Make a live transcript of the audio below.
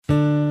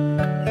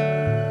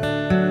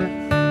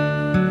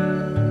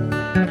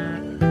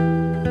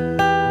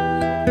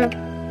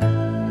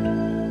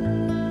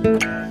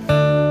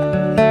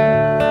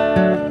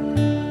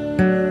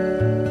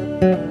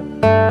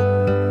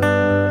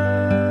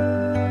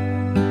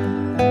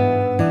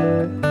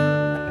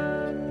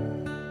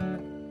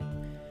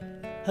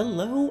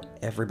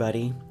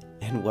everybody,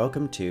 and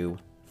welcome to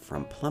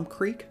From Plum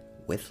Creek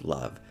with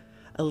Love,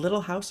 a Little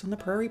House on the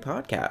Prairie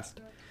podcast.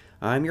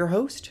 I'm your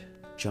host,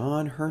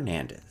 John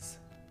Hernandez.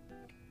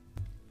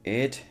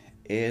 It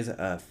is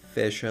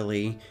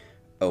officially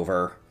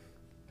over.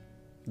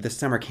 The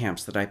summer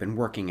camps that I've been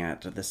working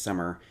at this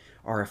summer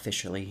are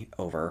officially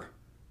over.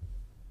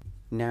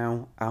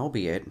 Now,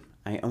 albeit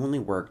I only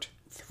worked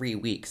 3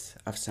 weeks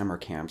of summer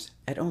camps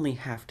at only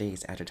half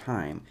days at a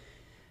time,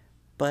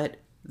 but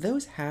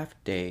those half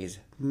days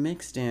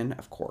mixed in,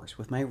 of course,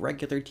 with my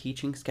regular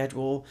teaching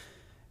schedule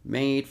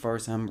made for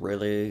some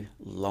really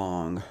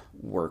long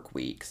work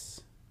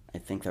weeks. I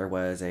think there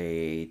was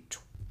a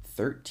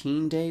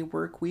 13-day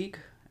work week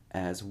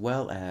as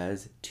well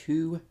as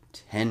 2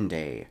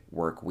 10-day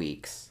work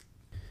weeks.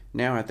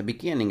 Now, at the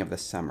beginning of the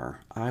summer,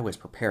 I was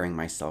preparing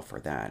myself for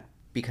that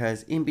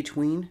because in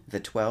between the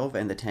 12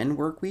 and the 10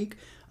 work week,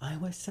 I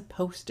was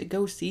supposed to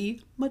go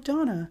see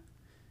Madonna,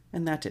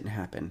 and that didn't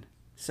happen.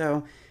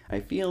 So I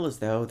feel as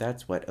though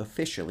that's what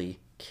officially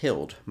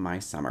killed my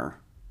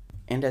summer.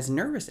 And as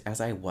nervous as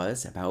I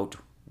was about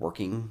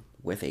working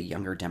with a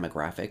younger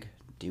demographic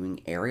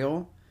doing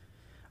aerial,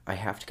 I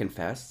have to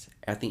confess,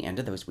 at the end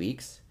of those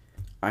weeks,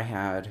 I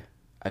had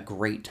a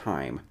great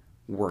time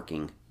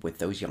working with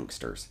those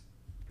youngsters.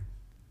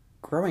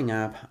 Growing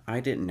up,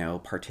 I didn't know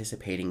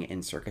participating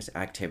in circus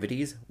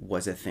activities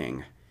was a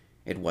thing.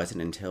 It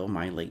wasn't until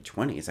my late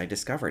 20s I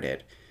discovered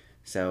it.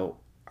 So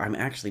I'm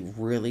actually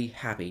really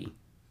happy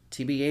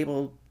to be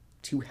able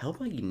to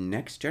help a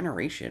next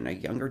generation, a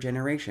younger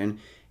generation,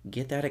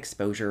 get that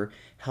exposure,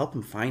 help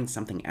them find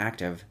something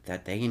active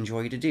that they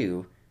enjoy to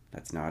do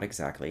that's not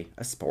exactly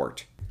a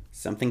sport.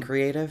 Something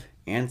creative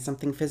and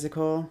something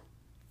physical,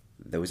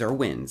 those are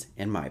wins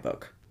in my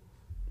book.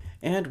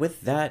 And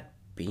with that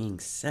being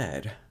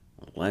said,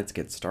 let's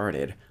get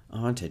started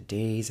on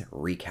today's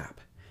recap.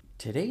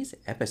 Today's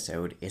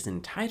episode is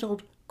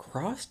entitled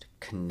Crossed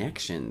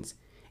Connections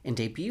and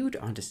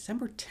debuted on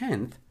December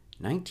 10th,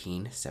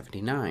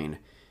 1979.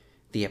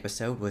 The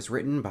episode was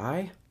written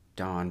by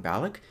Don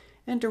Balak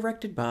and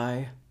directed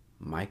by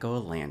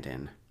Michael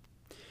Landon.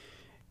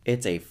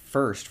 It's a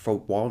first for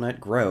Walnut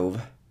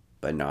Grove,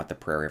 but not the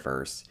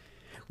Prairieverse.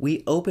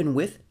 We open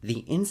with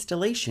the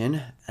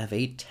installation of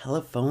a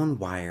telephone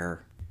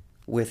wire,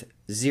 with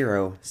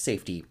 0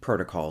 safety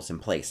protocols in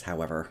place,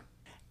 however.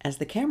 As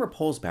the camera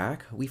pulls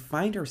back, we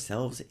find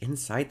ourselves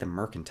inside the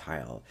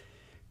mercantile.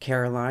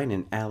 Caroline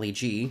and Allie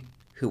G,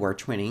 who are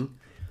twinning,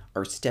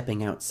 are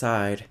stepping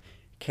outside,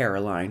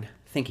 Caroline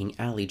thanking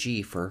Allie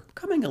G for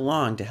coming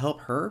along to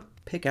help her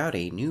pick out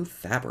a new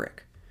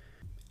fabric.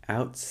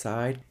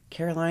 Outside,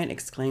 Caroline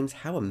exclaims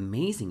how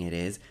amazing it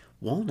is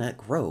Walnut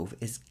Grove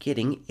is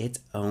getting its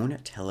own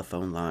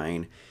telephone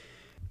line.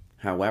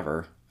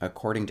 However,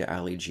 according to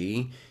Allie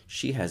G,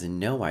 she has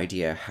no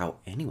idea how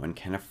anyone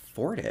can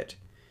afford it.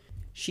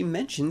 She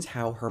mentions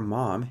how her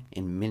mom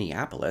in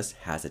Minneapolis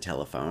has a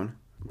telephone,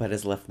 but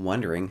is left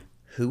wondering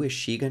who is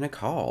she gonna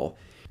call,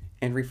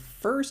 and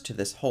refers to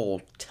this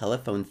whole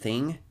telephone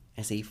thing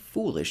as a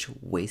foolish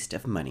waste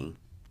of money.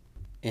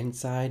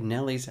 Inside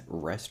Nellie's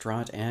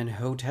restaurant and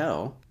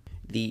hotel,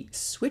 the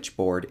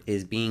switchboard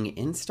is being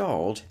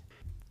installed.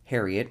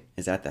 Harriet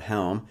is at the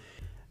helm.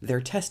 They're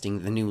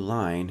testing the new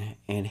line,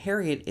 and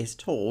Harriet is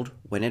told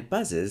when it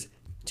buzzes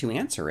to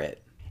answer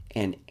it.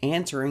 And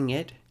answering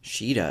it,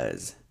 she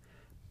does,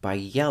 by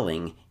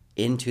yelling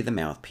into the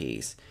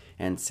mouthpiece.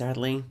 And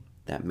sadly,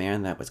 that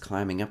man that was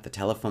climbing up the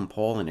telephone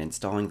pole and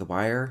installing the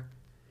wire,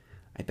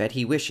 I bet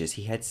he wishes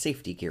he had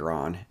safety gear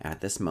on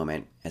at this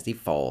moment as he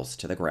falls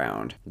to the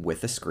ground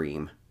with a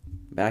scream.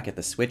 Back at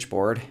the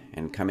switchboard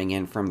and coming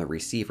in from the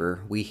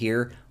receiver, we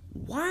hear,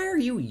 "Why are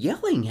you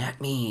yelling at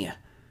me?"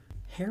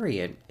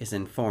 Harriet is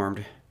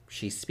informed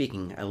she's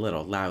speaking a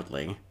little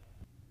loudly.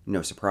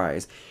 No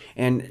surprise,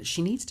 and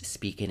she needs to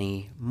speak in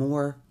a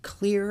more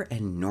clear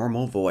and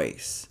normal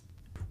voice.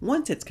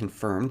 Once it's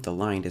confirmed the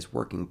line is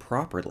working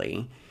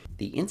properly,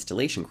 the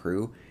installation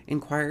crew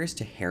inquires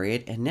to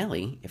Harriet and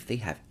Nellie if they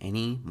have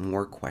any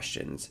more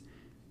questions.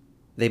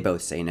 They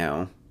both say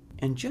no,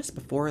 and just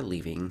before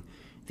leaving,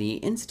 the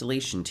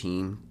installation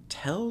team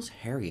tells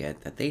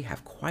Harriet that they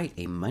have quite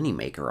a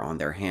moneymaker on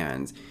their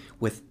hands,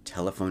 with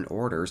telephone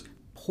orders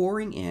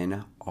pouring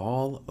in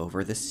all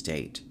over the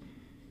state.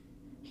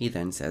 He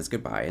then says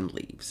goodbye and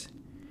leaves.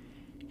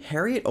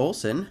 Harriet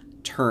Olson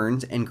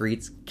turns and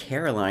greets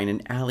Caroline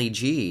and Allie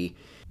G.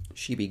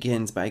 She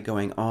begins by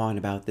going on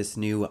about this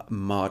new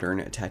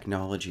modern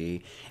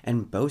technology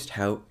and boast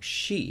how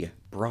she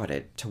brought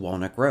it to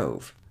Walnut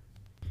Grove.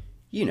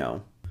 You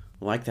know,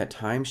 like that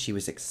time she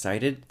was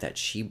excited that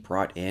she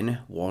brought in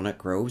Walnut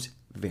Grove's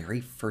very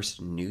first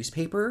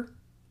newspaper?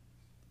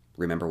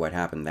 Remember what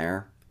happened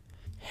there?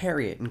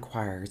 Harriet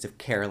inquires if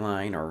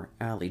Caroline or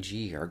Allie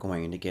G are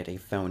going to get a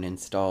phone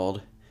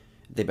installed.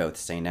 They both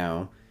say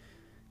no.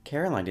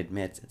 Caroline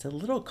admits it's a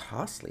little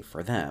costly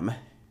for them.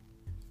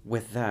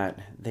 With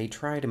that, they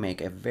try to make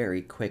a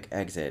very quick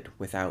exit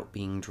without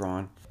being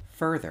drawn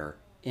further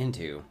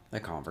into the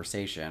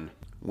conversation.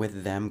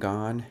 With them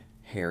gone,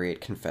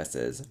 Harriet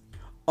confesses,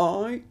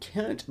 I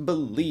can't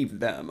believe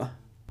them.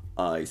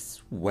 I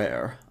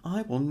swear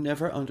I will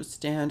never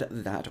understand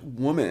that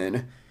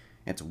woman.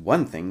 It's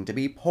one thing to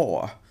be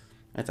poor.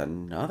 It's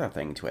another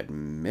thing to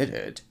admit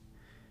it.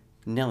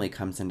 Nellie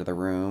comes into the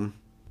room.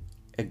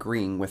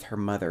 Agreeing with her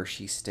mother,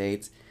 she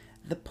states,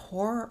 "The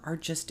poor are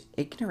just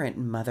ignorant,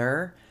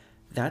 Mother.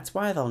 That's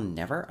why they'll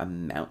never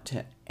amount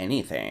to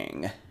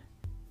anything."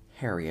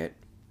 Harriet,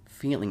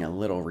 feeling a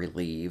little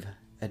relieved,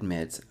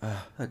 admits,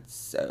 "That's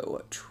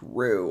so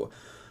true.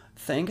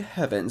 Thank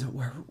heavens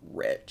we're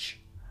rich."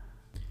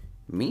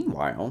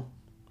 Meanwhile,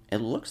 it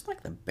looks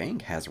like the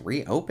bank has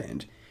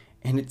reopened,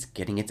 and it's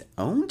getting its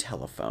own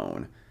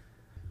telephone.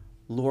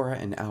 Laura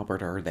and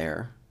Albert are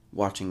there,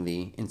 watching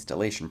the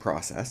installation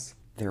process.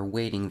 They're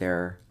waiting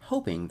there,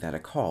 hoping that a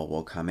call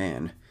will come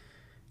in.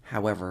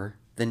 However,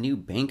 the new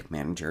bank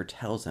manager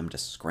tells them to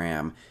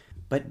scram,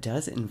 but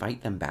does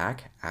invite them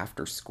back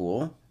after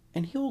school,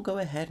 and he will go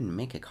ahead and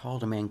make a call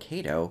to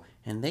Mankato,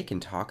 and they can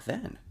talk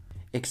then.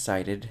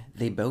 Excited,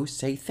 they both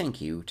say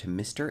thank you to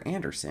Mr.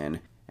 Anderson.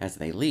 As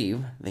they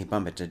leave, they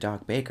bump into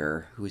Doc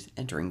Baker, who is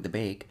entering the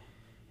bank,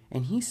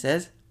 and he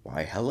says,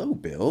 "Why, hello,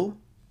 Bill."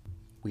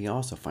 We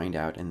also find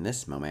out in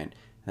this moment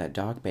that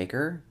Doc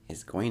Baker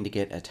is going to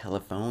get a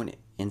telephone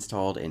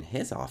installed in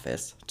his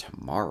office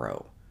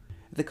tomorrow.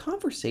 The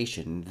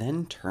conversation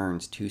then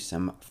turns to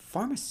some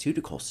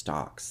pharmaceutical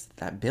stocks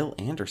that Bill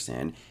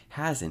Anderson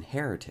has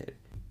inherited.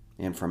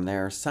 And from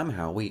there,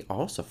 somehow we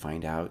also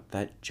find out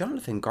that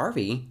Jonathan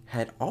Garvey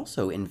had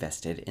also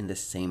invested in the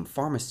same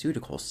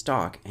pharmaceutical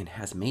stock and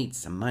has made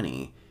some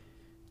money.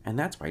 And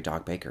that's why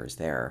Doc Baker is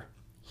there.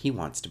 He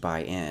wants to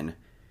buy in.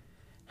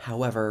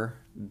 However,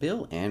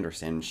 Bill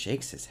Anderson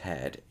shakes his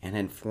head and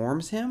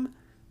informs him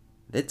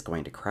that it's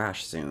going to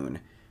crash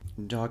soon.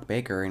 Doc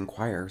Baker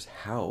inquires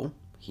how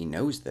he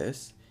knows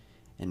this,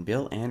 and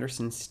Bill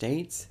Anderson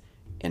states,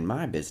 "In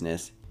my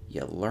business,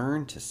 you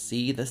learn to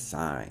see the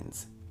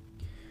signs."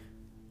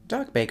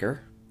 Doc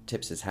Baker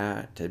tips his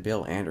hat to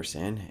Bill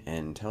Anderson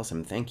and tells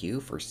him thank you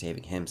for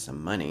saving him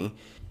some money,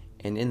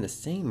 and in the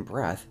same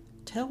breath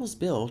tells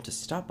Bill to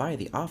stop by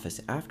the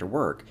office after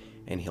work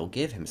and he'll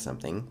give him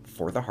something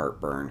for the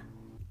heartburn.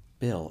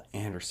 Bill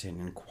Anderson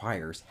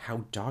inquires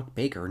how Doc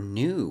Baker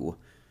knew,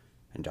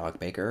 and Doc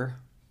Baker,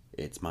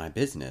 "It's my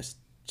business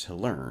to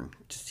learn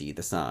to see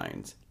the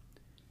signs."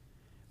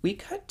 We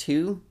cut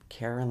to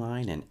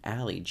Caroline and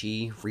Allie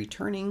G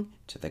returning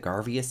to the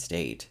Garvey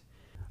estate.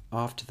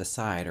 Off to the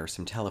side are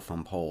some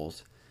telephone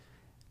poles.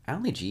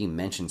 Allie G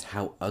mentions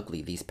how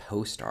ugly these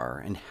posts are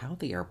and how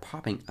they are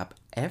popping up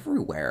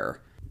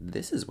everywhere.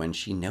 This is when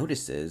she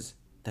notices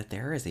that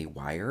there is a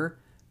wire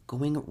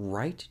going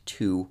right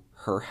to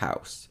her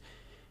house.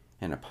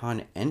 And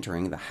upon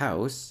entering the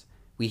house,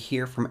 we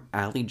hear from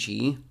Allie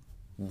G,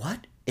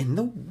 "What in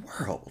the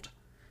world?"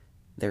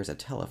 There's a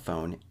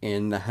telephone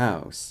in the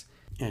house.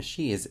 As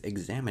she is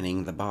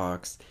examining the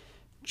box,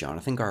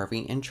 Jonathan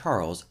Garvey and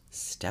Charles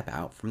step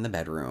out from the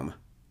bedroom.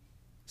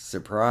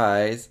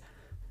 Surprise!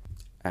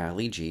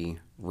 Allie G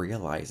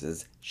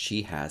realizes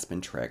she has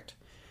been tricked.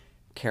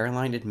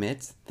 Caroline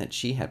admits that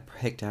she had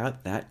picked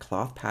out that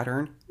cloth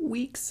pattern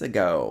weeks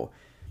ago.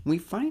 We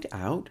find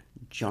out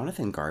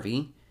Jonathan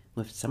Garvey,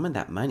 with some of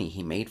that money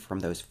he made from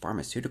those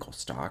pharmaceutical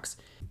stocks,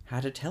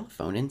 had a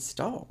telephone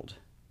installed.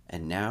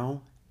 And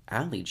now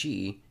Allie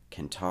G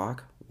can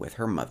talk with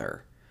her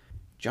mother.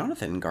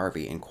 Jonathan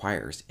Garvey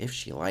inquires if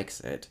she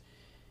likes it.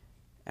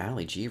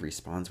 Allie G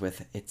responds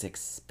with, "It's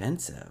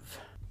expensive."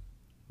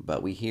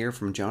 But we hear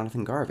from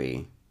Jonathan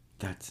Garvey,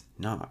 "That's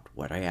not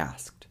what I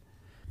asked."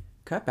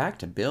 Cut back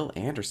to Bill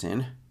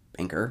Anderson,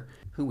 banker,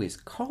 who is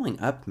calling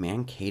up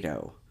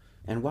Mankato.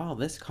 And while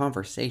this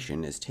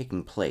conversation is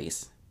taking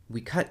place,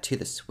 we cut to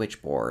the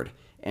switchboard,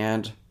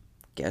 and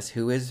guess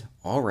who is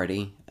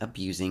already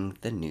abusing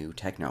the new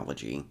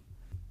technology?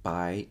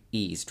 By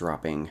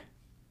eavesdropping.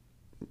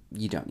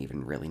 You don't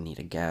even really need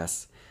a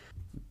guess.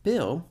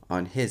 Bill,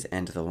 on his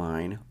end of the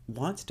line,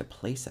 wants to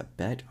place a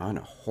bet on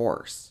a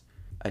horse.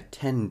 A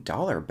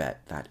 $10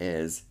 bet, that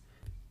is.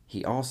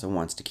 He also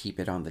wants to keep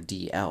it on the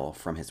DL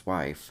from his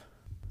wife.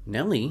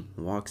 Nellie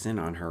walks in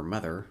on her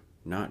mother,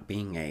 not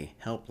being a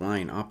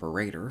helpline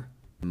operator.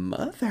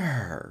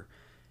 "Mother!"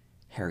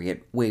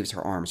 Harriet waves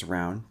her arms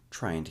around,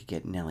 trying to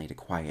get Nellie to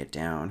quiet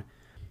down.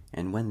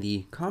 And when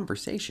the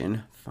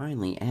conversation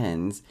finally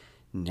ends,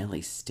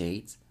 Nellie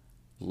states,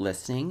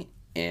 "Listening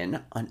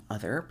in on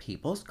other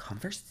people's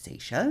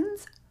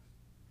conversations?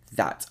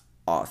 That's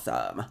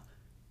awesome."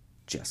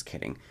 Just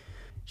kidding.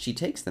 She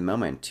takes the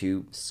moment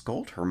to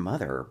scold her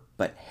mother,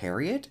 but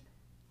Harriet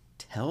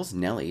tells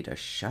Nellie to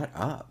shut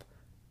up.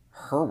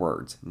 Her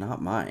words,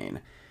 not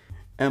mine.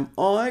 "Am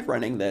I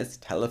running this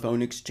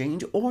telephone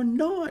exchange or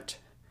not?"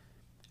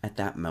 At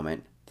that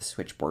moment, the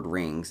switchboard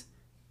rings.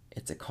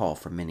 It's a call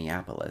from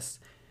Minneapolis.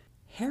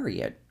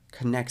 Harriet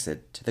connects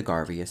it to the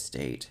Garvey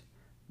estate,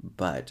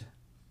 but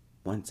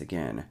once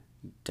again,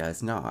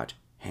 does not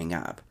hang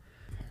up.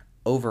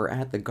 Over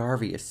at the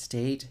Garvey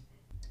estate,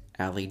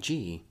 Allie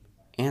G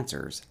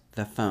answers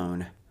the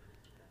phone.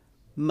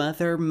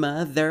 "Mother,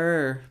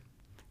 mother,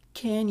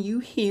 Can you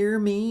hear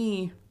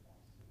me?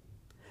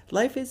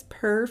 Life is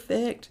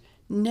perfect.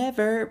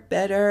 Never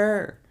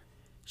better.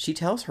 She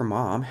tells her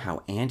mom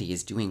how Andy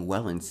is doing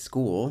well in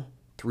school.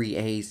 3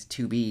 A's,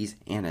 2 B's,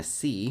 and a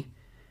C.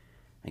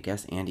 I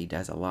guess Andy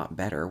does a lot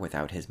better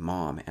without his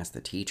mom as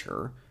the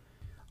teacher.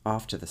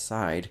 Off to the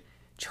side,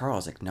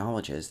 Charles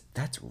acknowledges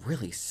that's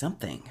really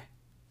something.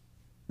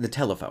 The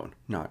telephone,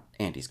 not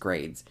Andy's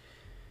grades.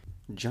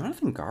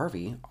 Jonathan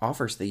Garvey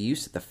offers the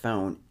use of the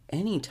phone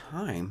any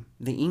time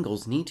the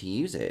Ingalls need to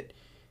use it.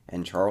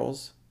 And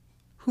Charles,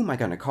 who am I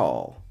going to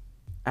call?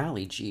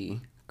 Allie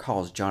G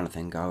calls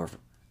Jonathan Garvey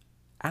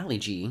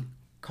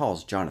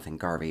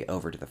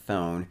over to the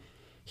phone.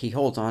 He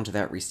holds on to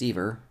that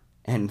receiver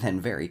and then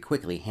very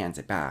quickly hands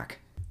it back.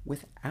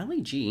 With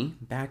Allie G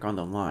back on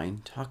the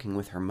line talking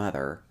with her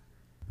mother,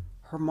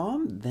 her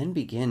mom then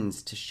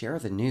begins to share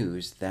the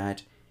news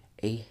that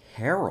a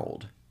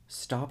herald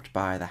stopped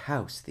by the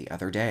house the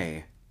other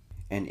day.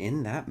 And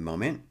in that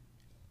moment,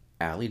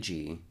 Allie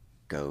G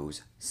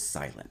goes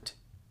silent.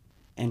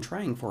 And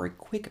trying for a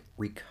quick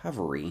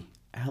recovery,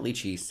 Allie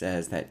G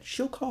says that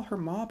she'll call her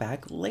ma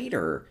back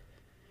later.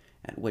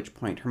 At which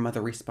point her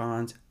mother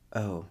responds,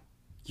 "Oh,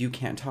 you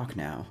can't talk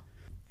now,"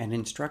 and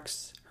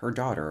instructs her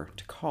daughter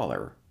to call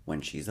her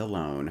when she's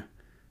alone.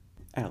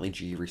 Allie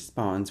G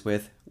responds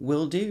with,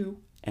 "Will do,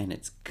 and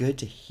it's good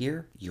to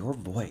hear your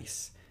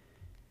voice."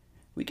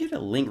 We get a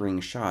lingering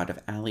shot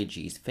of Allie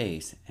G's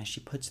face as she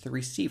puts the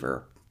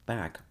receiver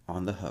back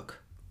on the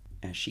hook,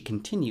 as she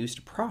continues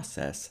to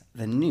process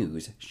the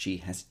news she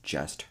has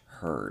just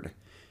heard.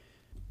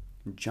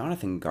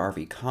 Jonathan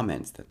Garvey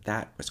comments that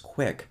that was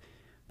quick,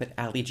 but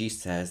Allie G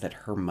says that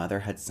her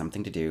mother had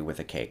something to do with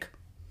the cake,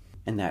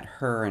 and that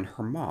her and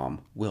her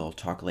mom will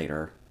talk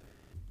later.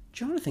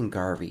 Jonathan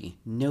Garvey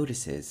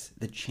notices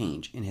the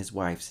change in his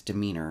wife's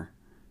demeanor.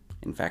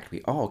 In fact,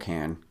 we all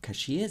can, because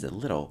she is a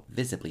little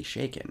visibly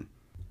shaken.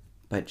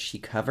 But she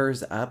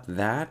covers up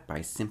that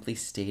by simply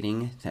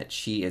stating that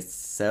she is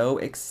so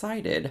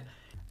excited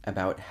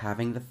about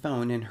having the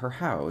phone in her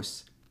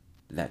house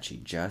that she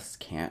just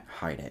can't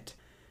hide it.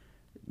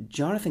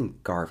 Jonathan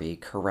Garvey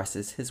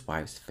caresses his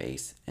wife's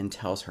face and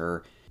tells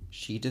her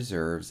she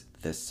deserves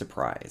this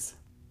surprise.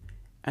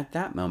 At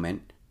that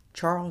moment,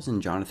 Charles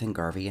and Jonathan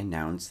Garvey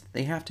announce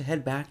they have to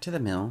head back to the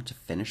mill to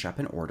finish up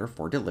an order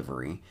for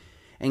delivery,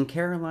 and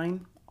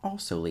Caroline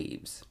also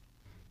leaves.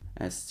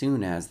 As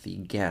soon as the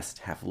guests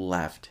have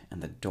left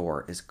and the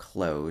door is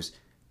closed,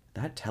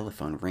 that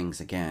telephone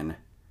rings again.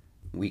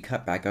 We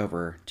cut back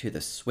over to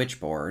the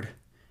switchboard.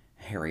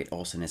 Harriet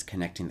Olsen is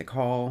connecting the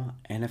call,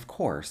 and of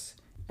course,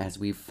 as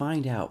we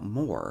find out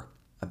more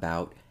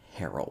about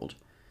Harold.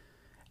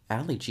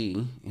 Allie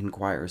G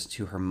inquires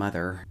to her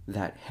mother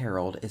that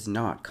Harold is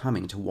not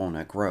coming to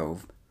Walnut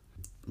Grove.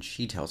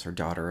 She tells her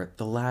daughter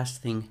the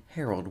last thing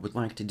Harold would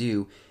like to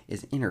do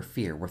is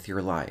interfere with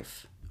your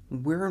life.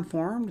 We're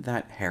informed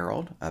that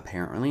Harold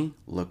apparently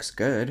looks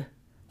good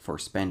for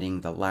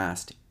spending the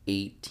last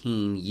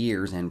 18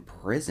 years in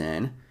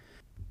prison.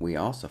 We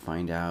also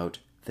find out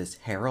this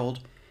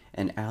Harold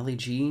and Allie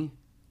G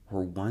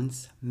were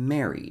once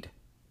married,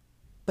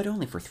 but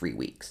only for 3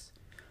 weeks.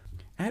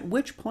 At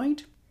which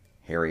point,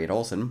 Harriet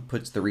Olsen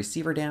puts the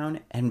receiver down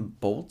and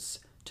bolts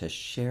to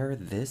share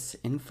this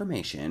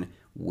information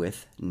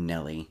with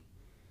Nellie.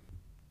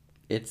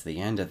 It's the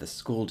end of the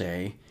school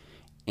day.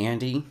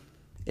 Andy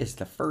is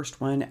the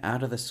first one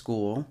out of the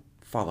school,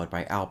 followed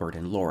by Albert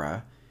and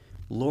Laura.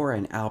 Laura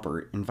and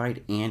Albert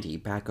invite Andy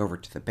back over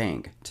to the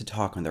bank to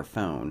talk on their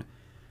phone.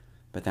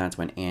 But that's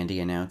when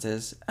Andy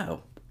announces,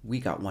 "Oh, we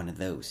got one of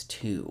those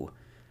too."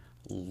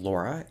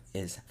 Laura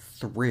is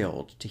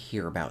thrilled to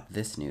hear about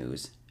this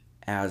news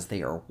as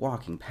they are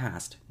walking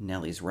past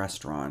Nellie's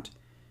restaurant.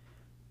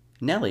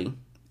 Nellie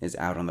is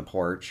out on the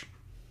porch.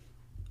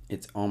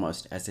 It's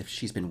almost as if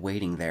she's been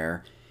waiting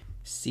there,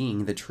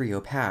 seeing the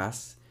trio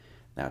pass.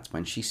 That's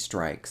when she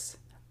strikes.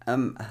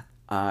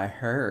 I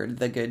heard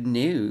the good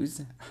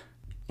news."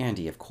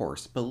 Andy, of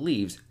course,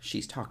 believes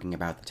she's talking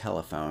about the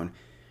telephone.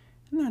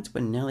 And that's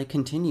when Nellie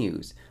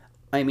continues.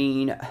 "I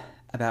mean,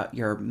 about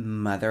your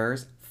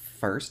mother's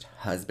first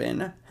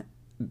husband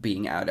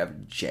being out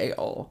of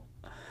jail."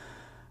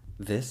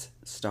 This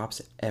stops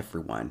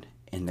everyone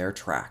in their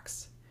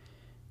tracks.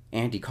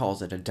 Andy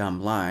calls it a dumb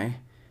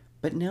lie,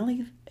 but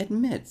Nellie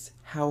admits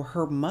how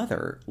her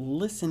mother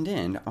listened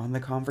in on the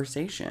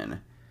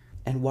conversation.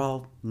 And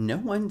while no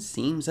one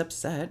seems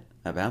upset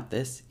about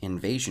this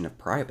invasion of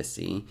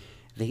privacy,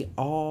 they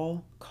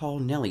all call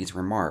Nellie's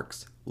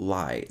remarks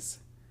lies.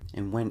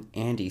 And when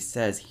Andy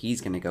says he's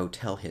going to go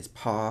tell his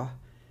pa,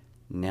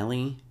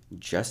 Nellie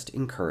just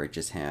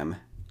encourages him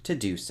to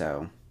do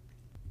so.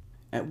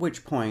 At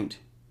which point,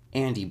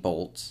 Andy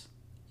bolts,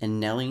 and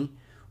Nellie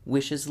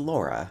wishes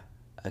Laura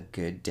a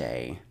good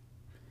day.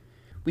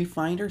 We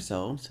find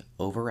ourselves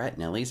over at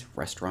Nellie's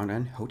restaurant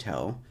and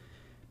hotel.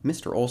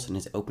 Mr. Olsen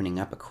is opening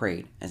up a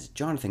crate as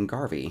Jonathan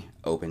Garvey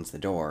opens the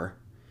door,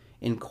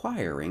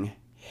 inquiring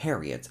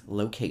Harriet's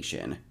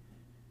location.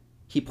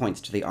 He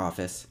points to the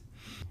office,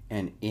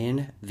 and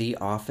in the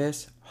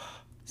office,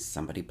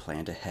 somebody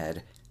planned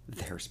ahead.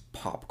 There's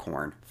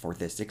popcorn for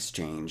this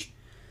exchange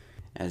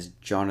as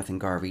Jonathan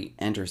Garvey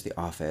enters the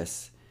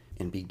office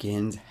and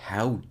begins,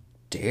 "How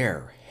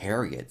dare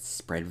Harriet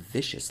spread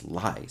vicious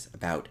lies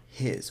about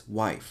his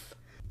wife?"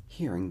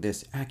 Hearing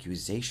this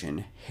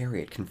accusation,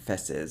 Harriet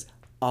confesses,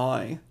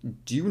 "I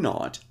do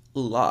not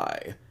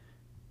lie,"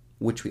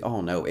 which we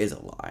all know is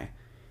a lie.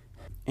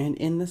 And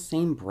in the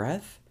same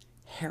breath,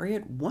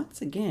 Harriet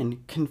once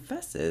again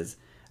confesses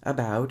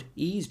about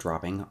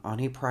eavesdropping on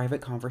a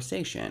private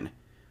conversation.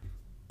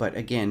 But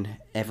again,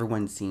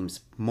 everyone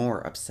seems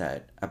more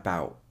upset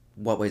about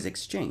what was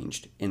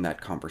exchanged in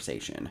that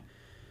conversation.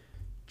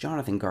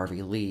 Jonathan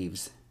Garvey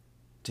leaves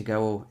to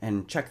go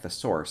and check the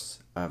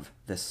source of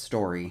this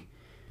story.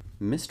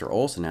 Mr.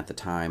 Olson at the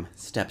time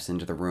steps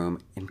into the room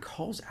and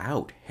calls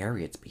out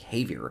Harriet's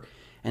behavior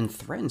and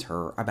threatens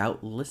her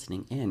about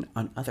listening in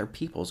on other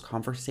people's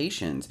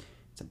conversations.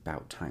 It's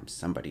about time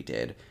somebody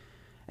did.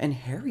 And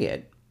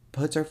Harriet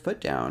puts her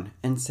foot down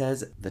and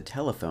says the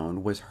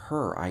telephone was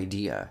her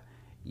idea.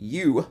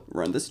 "You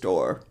run the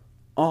store.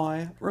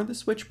 I run the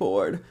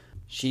switchboard."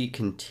 She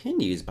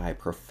continues by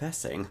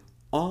professing,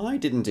 "I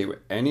didn't do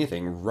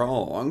anything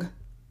wrong."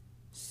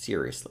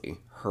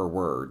 Seriously, her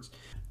words.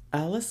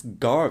 "Alice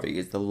Garvey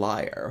is the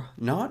liar,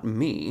 not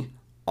me.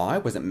 I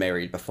wasn't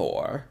married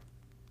before."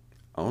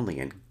 Only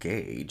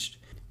engaged.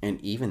 And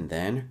even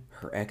then,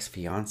 her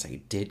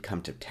ex-fiancé did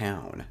come to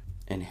town.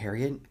 And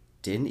Harriet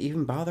didn't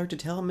even bother to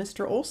tell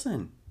Mr.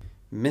 Olson.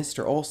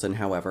 Mr. Olson,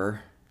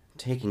 however,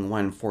 taking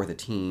one for the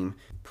team,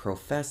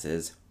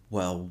 professes,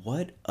 "Well,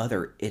 what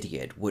other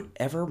idiot would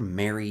ever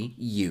marry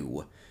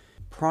you?"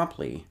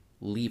 Promptly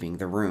leaving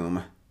the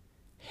room,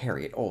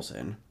 Harriet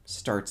Olson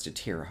starts to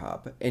tear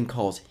up and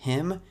calls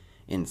him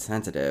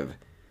insensitive.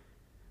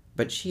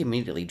 But she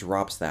immediately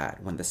drops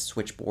that when the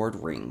switchboard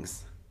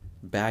rings.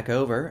 Back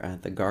over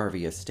at the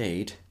Garvey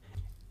estate,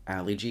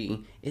 Allie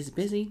G is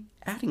busy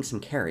adding some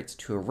carrots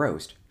to a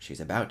roast she's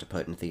about to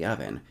put into the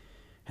oven.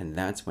 And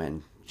that's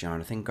when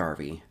Jonathan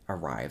Garvey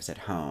arrives at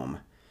home.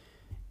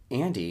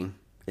 Andy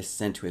is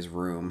sent to his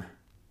room.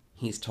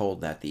 He's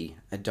told that the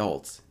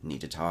adults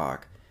need to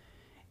talk.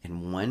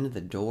 And when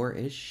the door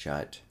is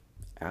shut,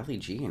 Allie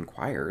G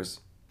inquires,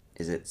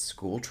 "Is it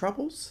school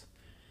troubles?"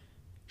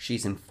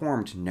 She's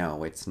informed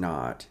no, it's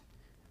not.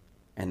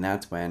 And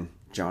that's when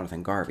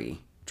Jonathan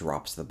Garvey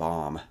drops the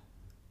bomb.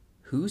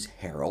 "Who's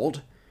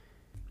Harold?"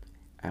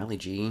 Allie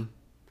G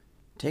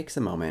takes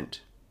a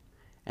moment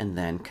and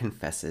then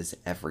confesses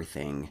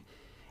everything.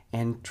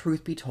 And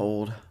truth be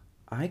told,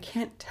 I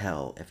can't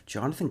tell if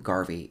Jonathan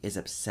Garvey is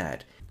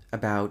upset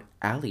about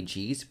Allie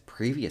G's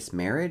previous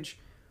marriage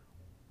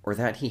or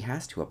that he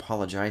has to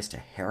apologize to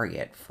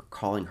Harriet for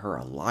calling her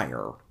a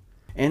liar.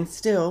 And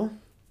still,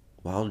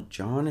 while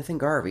Jonathan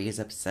Garvey is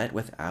upset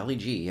with Allie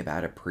G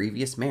about a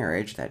previous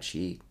marriage that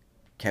she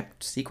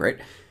kept secret,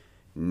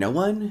 no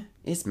one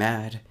is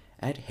mad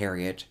at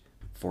Harriet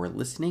for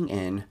listening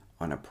in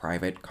on a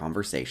private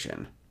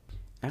conversation.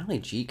 Allie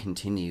G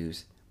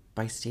continues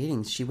by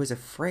stating she was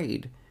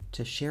afraid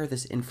to share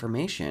this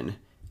information.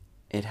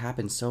 It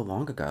happened so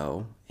long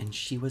ago, and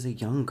she was a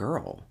young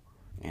girl,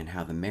 and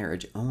how the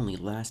marriage only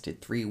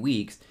lasted 3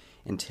 weeks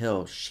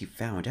until she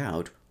found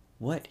out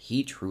what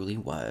he truly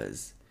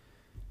was.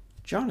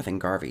 Jonathan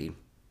Garvey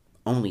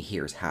only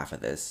hears half of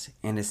this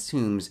and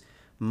assumes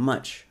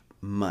much,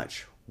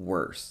 much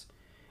worse,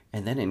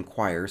 and then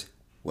inquires,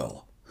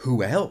 "Well,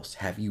 who else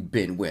have you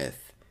been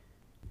with?"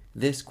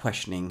 This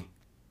questioning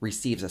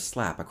receives a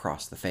slap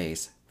across the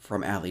face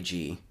from Allie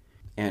G,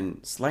 and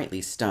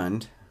slightly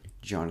stunned,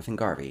 Jonathan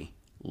Garvey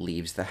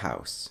leaves the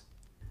house.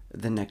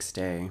 The next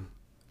day,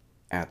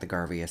 at the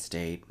Garvey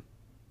estate,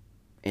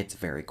 it's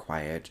very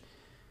quiet.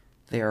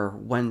 There are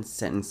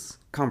one-sentence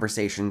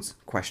conversations,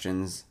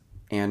 questions,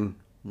 and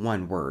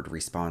one-word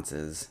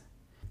responses.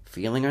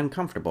 Feeling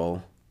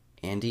uncomfortable,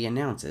 Andy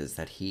announces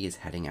that he is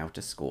heading out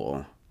to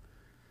school.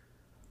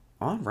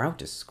 En route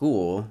to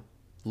school,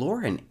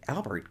 Laura and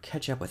Albert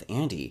catch up with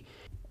Andy,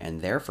 and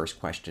their first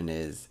question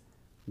is,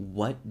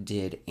 what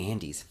did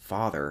Andy's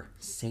father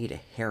say to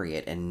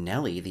Harriet and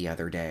Nellie the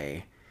other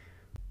day?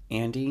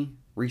 Andy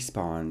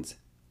responds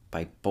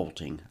by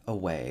bolting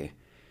away.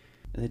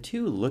 The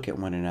two look at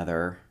one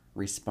another,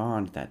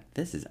 respond that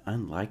this is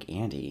unlike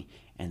Andy,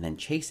 and then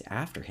chase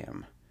after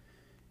him.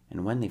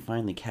 And when they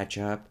finally catch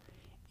up,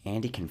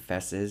 Andy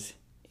confesses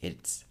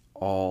it's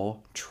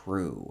all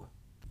true.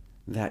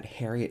 That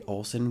Harriet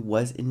Olson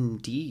was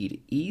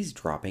indeed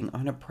eavesdropping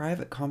on a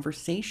private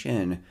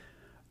conversation.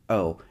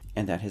 Oh,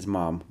 and that his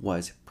mom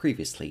was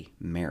previously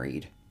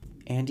married.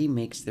 Andy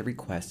makes the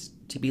request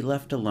to be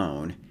left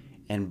alone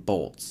and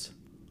bolts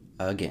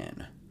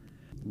again.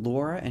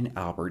 Laura and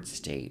Albert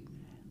state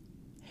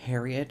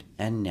Harriet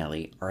and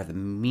Nellie are the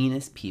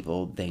meanest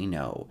people they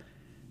know.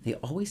 They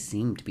always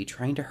seem to be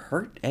trying to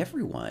hurt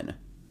everyone.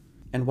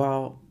 And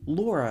while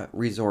Laura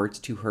resorts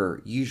to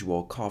her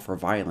usual call for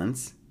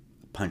violence,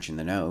 a punch in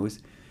the nose,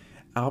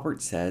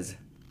 Albert says,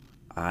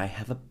 "I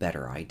have a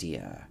better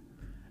idea."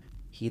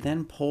 He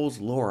then pulls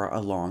Laura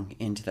along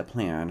into the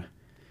plan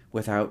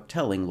without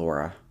telling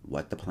Laura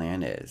what the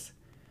plan is.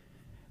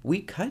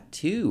 We cut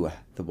to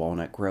the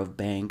Walnut Grove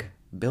Bank.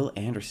 Bill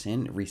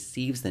Anderson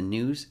receives the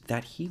news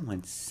that he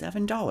won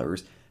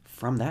 $7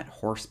 from that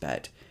horse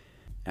bet.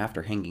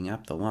 After hanging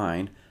up the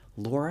line,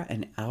 Laura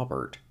and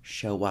Albert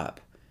show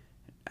up.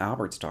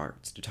 Albert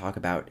starts to talk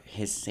about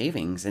his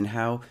savings and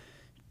how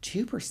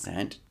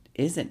 2%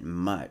 isn't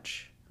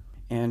much.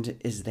 And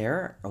is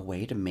there a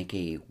way to make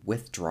a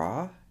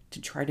withdraw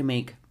to try to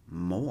make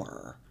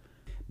more?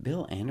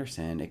 Bill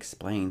Anderson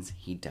explains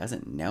he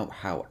doesn't know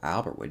how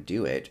Albert would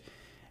do it,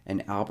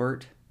 and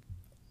Albert,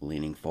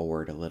 leaning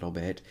forward a little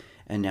bit,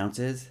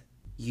 announces,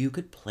 "You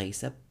could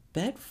place a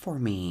bet for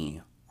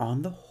me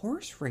on the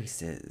horse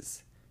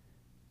races."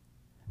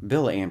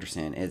 Bill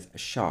Anderson is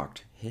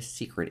shocked his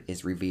secret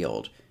is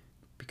revealed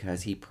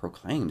because he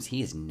proclaims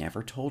he has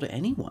never told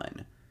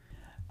anyone.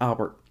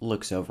 Albert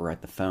looks over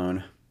at the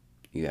phone.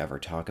 "You ever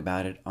talk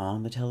about it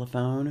on the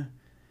telephone?"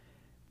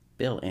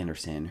 Bill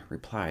Anderson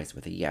replies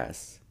with a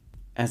yes.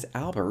 As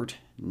Albert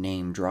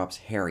name drops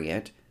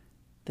Harriet,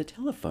 the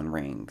telephone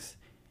rings,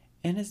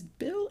 and as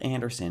Bill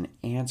Anderson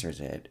answers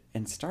it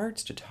and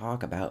starts to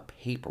talk about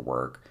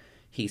paperwork,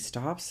 he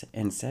stops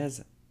and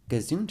says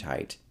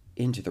 "Gesundheit"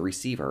 into the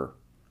receiver.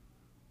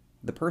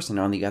 The person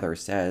on the other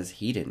says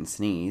he didn't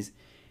sneeze,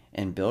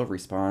 and Bill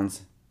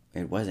responds,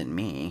 "It wasn't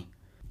me."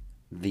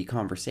 The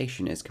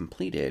conversation is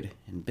completed,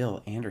 and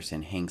Bill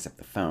Anderson hangs up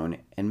the phone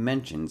and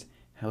mentions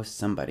how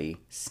somebody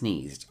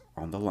sneezed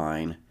on the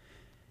line.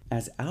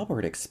 As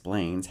Albert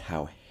explains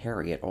how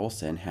Harriet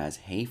Olsen has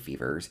hay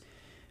fevers,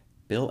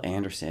 Bill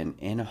Anderson,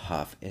 in a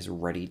huff, is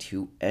ready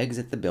to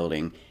exit the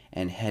building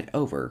and head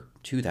over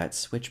to that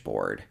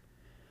switchboard.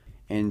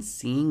 And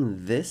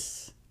seeing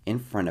this in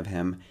front of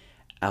him,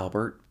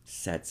 Albert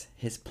sets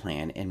his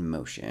plan in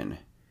motion.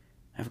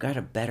 "I've got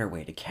a better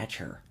way to catch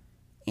her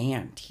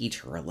and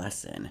teach her a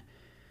lesson."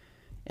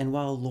 And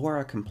while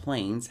Laura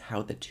complains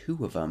how the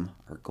two of them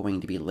are going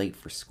to be late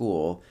for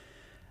school,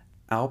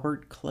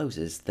 Albert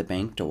closes the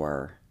bank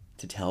door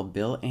to tell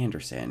Bill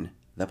Anderson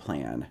the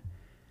plan.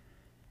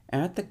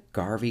 At the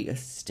Garvey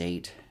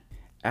estate,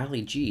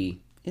 Allie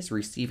G is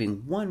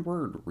receiving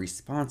one-word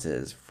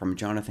responses from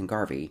Jonathan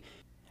Garvey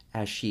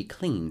as she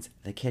cleans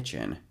the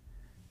kitchen,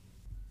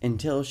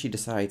 until she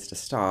decides to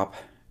stop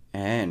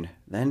and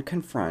then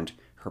confront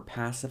her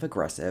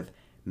passive-aggressive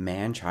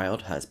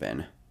man-child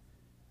husband.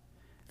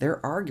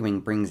 Their arguing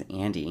brings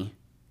Andy,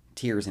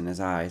 tears in his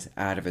eyes,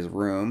 out of his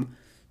room.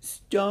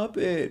 "Stop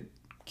it!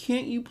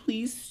 Can't you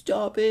please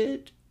stop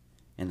it?"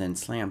 And then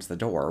slams the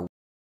door.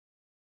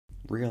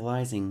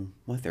 Realizing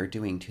what they're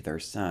doing to their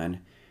son,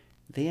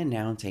 they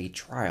announce a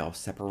trial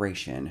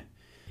separation.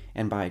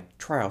 And by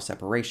trial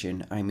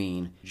separation, I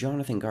mean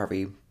Jonathan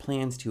Garvey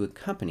plans to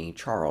accompany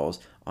Charles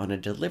on a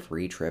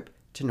delivery trip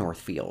to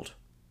Northfield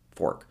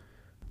Fork.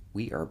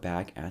 We are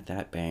back at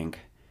that bank.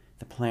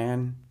 The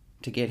plan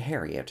to get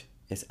Harriet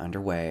is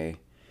underway.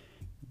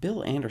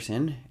 Bill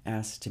Anderson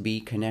asks to be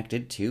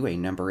connected to a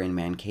number in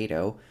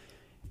Mankato,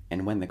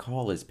 and when the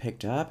call is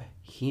picked up,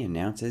 he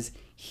announces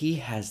he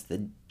has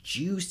the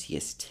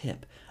juiciest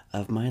tip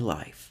of my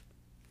life.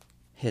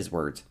 His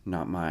words,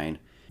 not mine.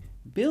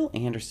 Bill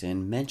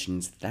Anderson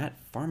mentions that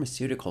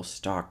pharmaceutical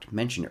stock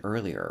mentioned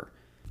earlier,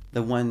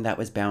 the one that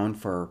was bound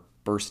for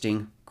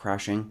bursting,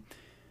 crashing.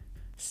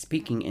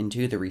 Speaking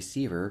into the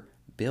receiver,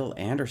 Bill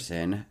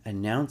Anderson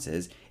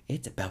announces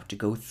it's about to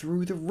go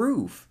through the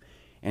roof,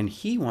 and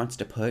he wants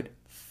to put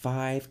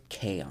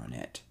 $5,000 on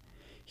it.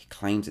 He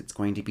claims it's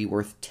going to be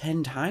worth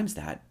 10 times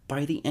that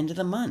by the end of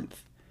the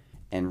month.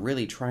 And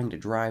really trying to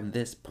drive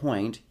this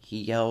point,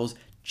 he yells,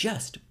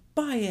 "Just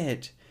buy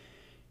it!"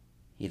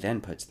 He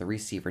then puts the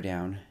receiver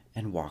down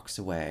and walks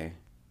away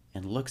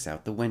and looks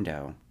out the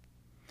window.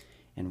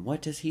 And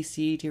what does he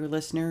see, dear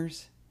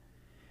listeners?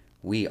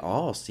 We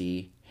all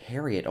see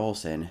Harriet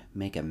Olsen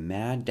make a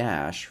mad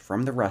dash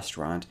from the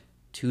restaurant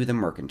to the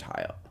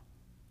mercantile.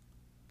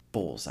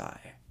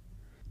 Bullseye.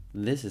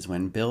 This is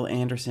when Bill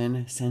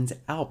Anderson sends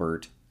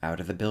Albert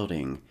out of the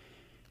building.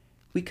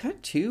 We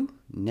cut to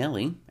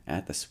Nellie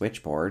at the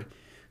switchboard,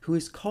 who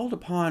is called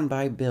upon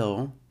by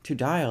Bill to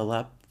dial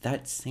up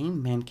that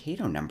same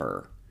Mankato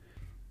number.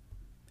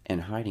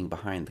 And hiding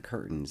behind the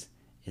curtains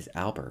is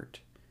Albert.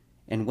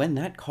 And when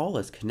that call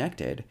is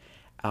connected,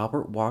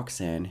 Albert walks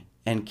in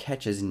and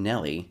catches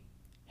Nellie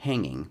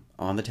hanging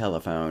on the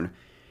telephone.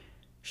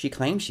 She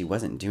claims she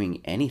wasn't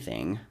doing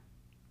anything.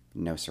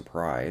 No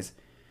surprise.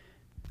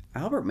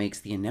 Albert makes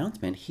the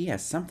announcement he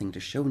has something to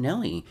show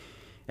Nellie,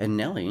 and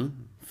Nellie,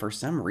 for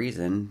some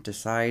reason,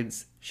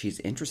 decides she's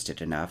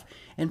interested enough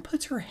and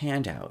puts her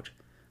hand out,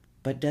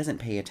 but doesn't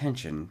pay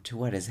attention to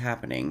what is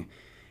happening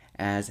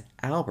as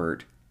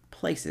Albert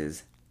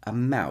places a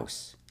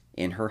mouse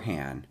in her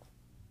hand.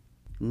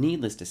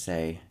 Needless to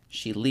say,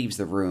 she leaves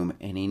the room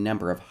in a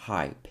number of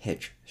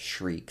high-pitched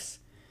shrieks.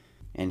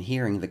 And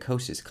hearing the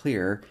coast is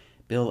clear,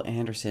 Bill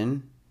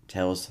Anderson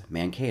tells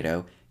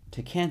Mankato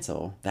to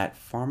cancel that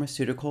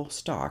pharmaceutical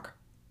stock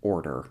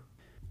order.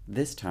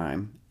 This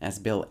time, as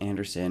Bill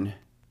Anderson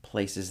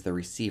places the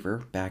receiver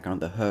back on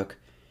the hook,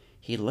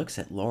 he looks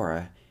at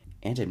Laura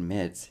and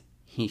admits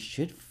he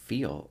should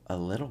feel a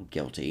little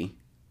guilty,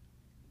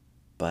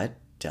 but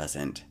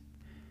doesn't.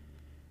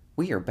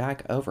 We are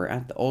back over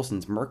at the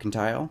Olsen's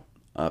Mercantile,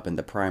 up in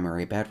the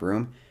primary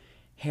bedroom.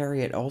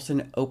 Harriet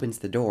Olsen opens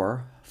the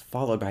door,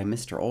 followed by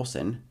Mr.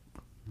 Olsen,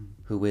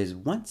 who is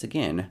once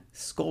again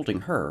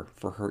scolding her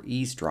for her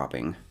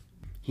eavesdropping.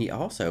 He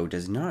also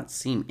does not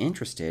seem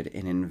interested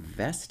in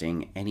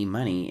investing any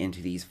money into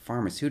these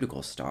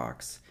pharmaceutical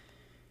stocks.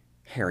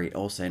 Harriet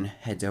Olsen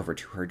heads over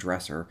to her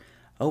dresser,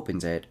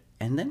 opens it,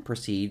 and then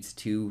proceeds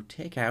to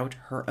take out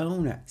her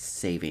own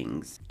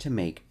savings to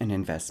make an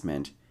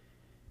investment.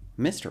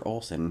 Mr.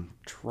 Olsen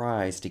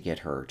tries to get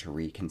her to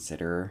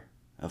reconsider.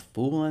 A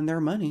fool and their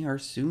money are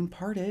soon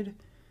parted.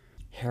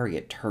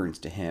 Harriet turns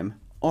to him.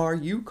 Are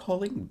you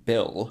calling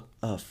Bill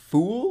a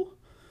fool?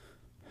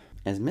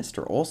 As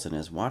Mr. Olsen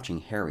is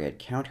watching Harriet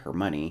count her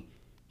money,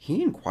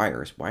 he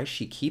inquires why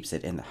she keeps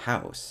it in the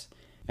house,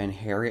 and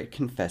Harriet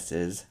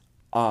confesses,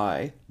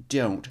 I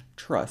don't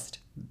trust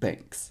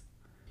banks.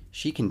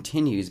 She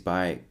continues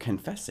by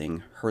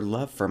confessing her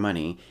love for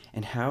money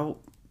and how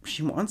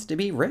she wants to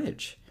be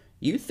rich.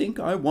 You think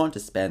I want to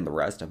spend the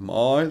rest of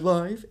my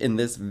life in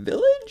this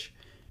village?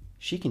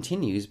 She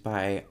continues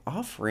by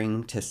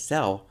offering to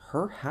sell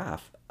her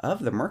half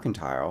of the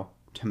mercantile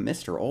to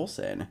Mr.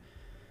 Olsen.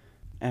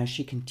 As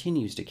she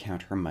continues to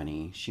count her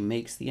money, she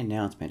makes the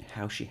announcement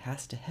how she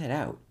has to head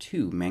out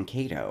to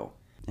Mankato.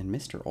 And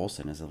Mr.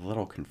 Olsen is a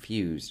little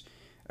confused.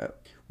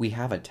 We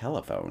have a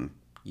telephone.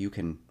 You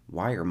can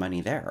wire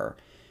money there.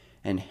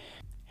 And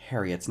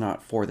Harriet's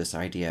not for this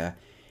idea,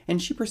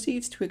 and she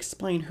proceeds to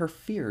explain her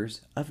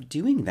fears of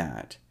doing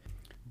that.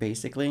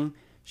 Basically,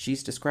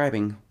 she's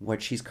describing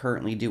what she's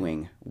currently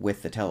doing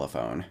with the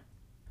telephone.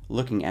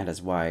 Looking at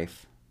his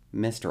wife,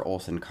 Mr.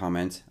 Olsen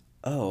comments,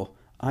 Oh,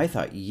 I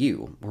thought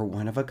you were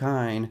one of a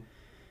kind.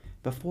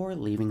 Before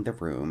leaving the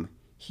room,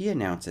 he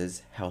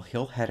announces how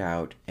he'll head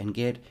out and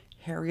get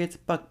Harriet's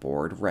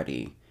buckboard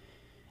ready.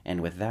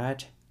 And with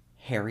that,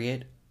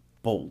 Harriet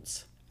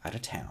bolts out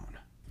of town.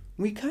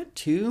 We cut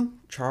to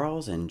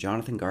Charles and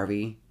Jonathan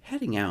Garvey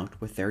heading out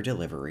with their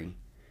delivery.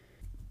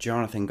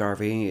 Jonathan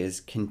Garvey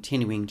is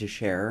continuing to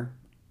share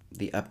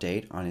the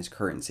update on his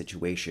current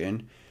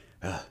situation.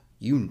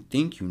 You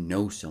think you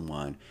know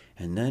someone,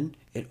 and then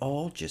it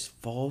all just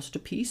falls to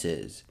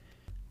pieces.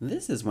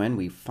 This is when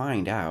we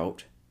find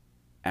out,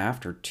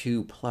 after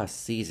 2+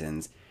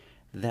 seasons,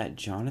 that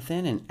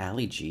Jonathan and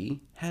Allie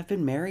G have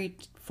been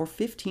married for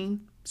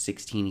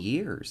 16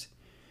 years.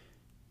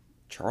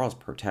 Charles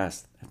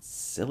protests that's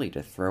silly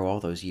to throw all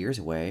those years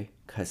away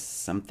because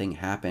something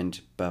happened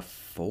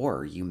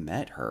before you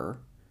met her.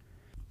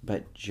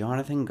 But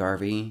Jonathan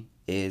Garvey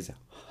is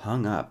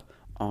hung up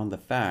on the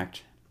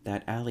fact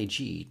that Allie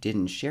G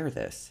didn't share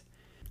this.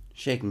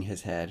 Shaking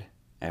his head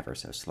ever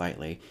so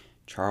slightly,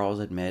 Charles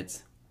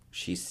admits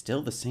she's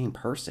still the same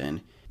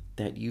person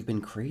that you've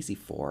been crazy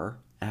for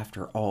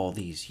after all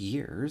these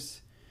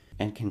years,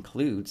 and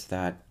concludes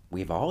that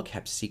we've all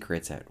kept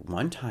secrets at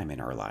one time in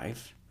our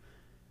life.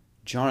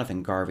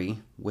 Jonathan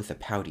Garvey, with a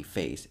pouty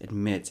face,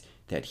 admits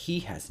that he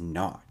has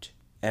not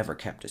ever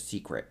kept a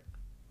secret,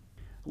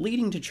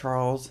 leading to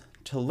Charles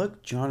to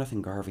look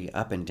Jonathan Garvey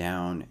up and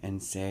down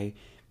and say,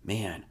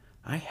 Man,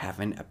 I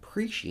haven't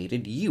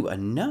appreciated you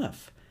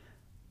enough.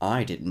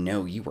 I didn't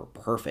know you were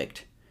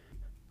perfect.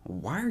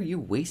 Why are you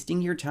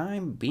wasting your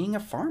time being a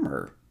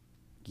farmer?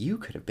 You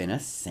could have been a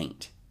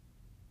saint.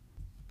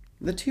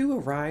 The two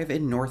arrive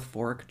in North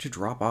Fork to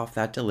drop off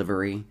that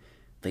delivery.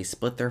 They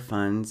split their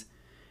funds.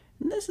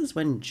 And this is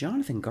when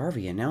Jonathan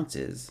Garvey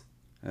announces,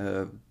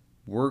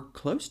 we're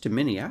close to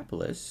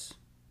Minneapolis.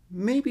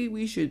 Maybe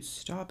we should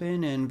stop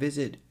in and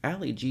visit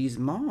Allie G's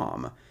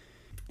mom,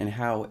 and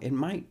how it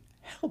might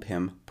help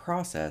him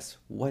process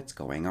what's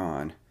going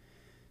on.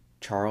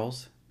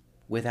 Charles,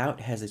 without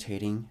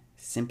hesitating,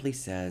 simply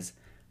says,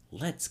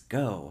 Let's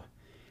go.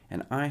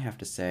 And I have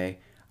to say,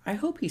 I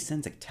hope he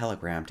sends a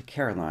telegram to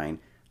Caroline,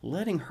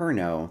 letting her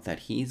know that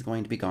he's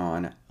going to be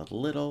gone a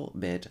little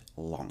bit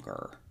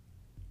longer.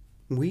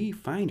 We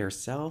find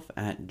ourselves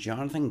at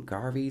Jonathan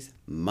Garvey's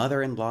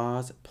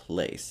mother-in-law's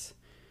place.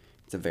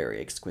 It's a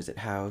very exquisite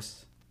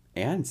house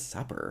and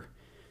supper.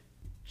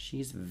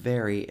 She's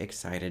very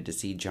excited to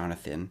see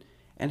Jonathan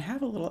and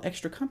have a little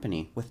extra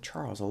company with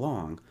Charles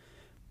along,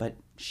 but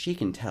she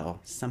can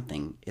tell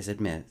something is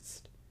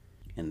amiss.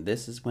 And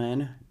this is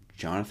when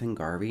Jonathan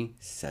Garvey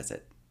says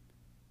it.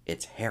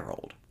 It's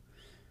Harold.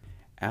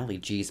 Allie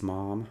G's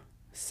mom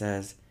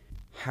says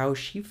how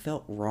she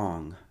felt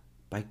wrong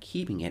by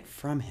keeping it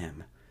from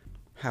him.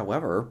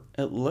 However,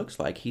 it looks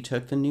like he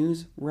took the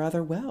news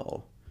rather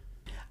well.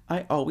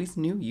 I always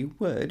knew you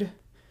would.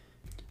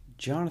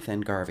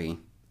 Jonathan Garvey,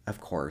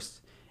 of course,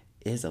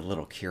 is a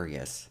little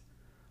curious.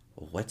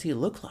 What's he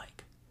look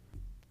like?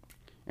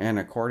 And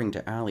according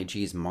to Allie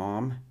G's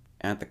mom,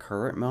 at the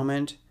current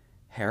moment,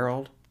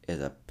 Harold is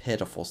a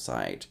pitiful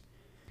sight.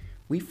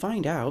 We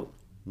find out,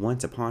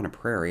 once upon a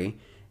prairie,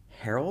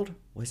 Harold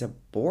was a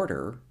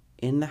boarder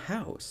in the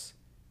house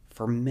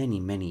for many,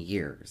 many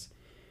years,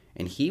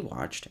 and he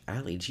watched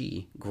Allie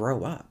G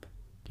grow up.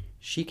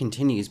 She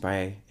continues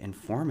by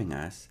informing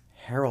us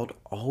Harold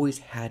always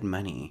had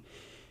money,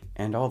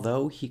 and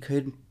although he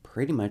could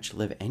pretty much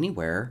live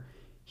anywhere,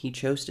 he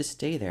chose to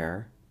stay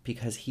there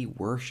because he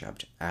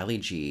worshipped Ali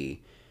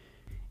G.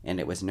 And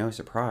it was no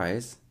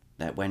surprise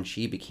that when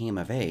she became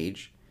of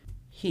age,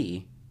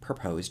 he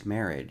proposed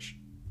marriage.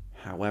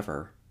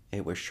 However,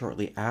 it was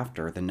shortly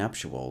after the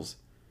nuptials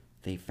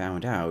they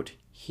found out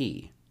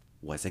he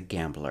was a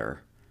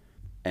gambler.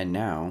 And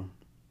now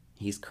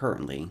he's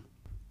currently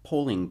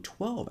pulling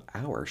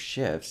 12-hour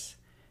shifts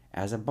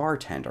as a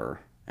bartender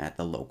at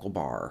the local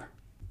bar.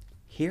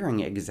 Hearing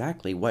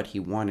exactly what he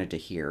wanted to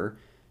hear,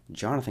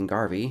 Jonathan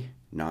Garvey,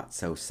 not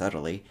so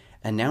subtly,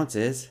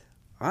 announces,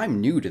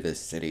 "I'm new to this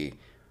city.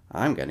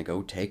 I'm gonna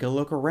go take a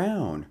look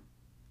around.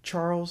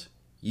 Charles,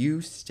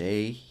 you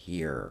stay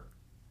here."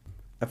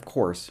 Of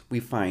course, we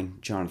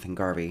find Jonathan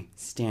Garvey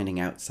standing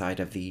outside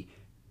of the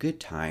Good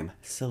Time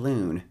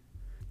Saloon.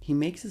 He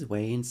makes his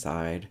way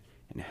inside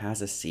and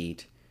has a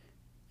seat,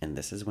 and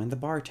this is when the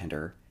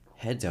bartender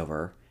heads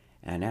over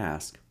and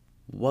asks,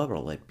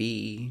 "What'll it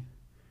be?"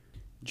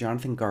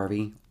 Jonathan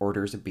Garvey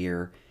orders a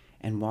beer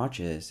and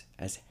watches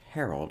as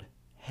Harold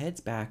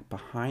heads back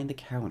behind the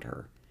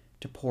counter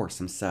to pour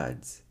some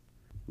suds.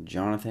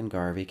 Jonathan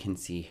Garvey can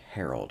see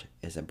Harold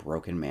is a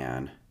broken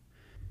man.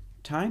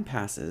 Time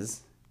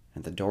passes,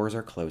 and the doors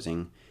are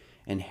closing,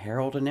 and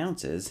Harold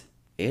announces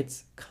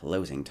it's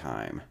closing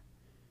time.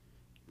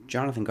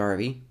 Jonathan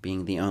Garvey,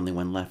 being the only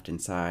one left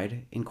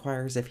inside,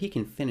 inquires if he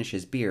can finish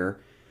his beer,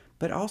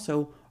 but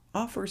also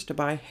offers to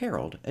buy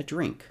Harold a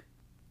drink,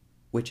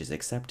 which is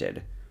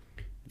accepted.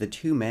 The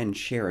two men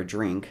share a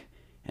drink,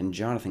 and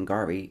Jonathan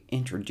Garvey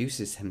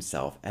introduces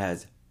himself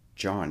as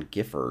John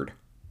Gifford,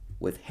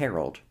 with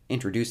Harold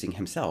introducing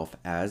himself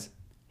as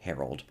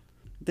Harold.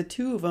 The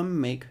two of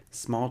them make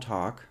small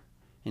talk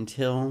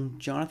until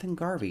Jonathan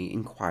Garvey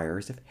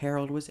inquires if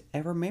Harold was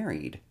ever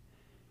married.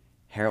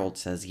 Harold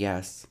says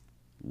yes,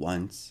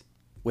 once,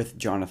 with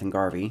Jonathan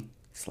Garvey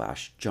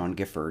 / John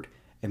Gifford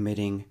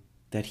admitting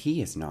that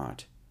he is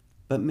not.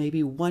 But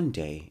maybe one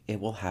day it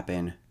will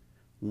happen.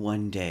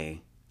 One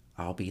day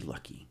I'll be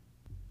lucky.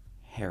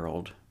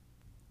 Harold,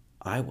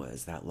 I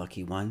was that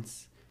lucky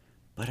once,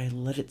 but I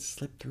let it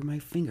slip through my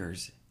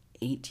fingers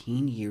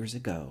 18 years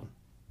ago.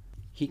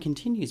 He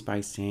continues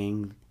by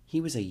saying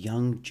he was a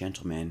young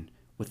gentleman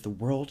with the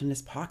world in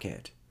his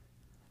pocket.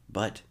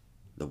 But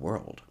the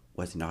world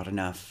was not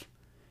enough.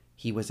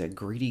 He was a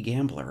greedy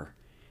gambler,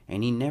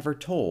 and he never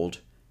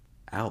told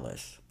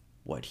Alice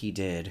what he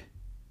did.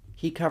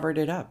 He covered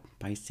it up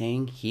by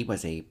saying he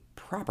was a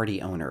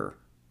property owner,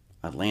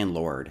 a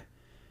landlord,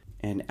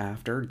 and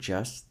after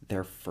just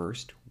their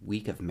first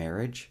week of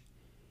marriage,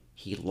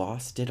 he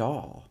lost it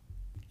all.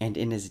 And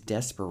in his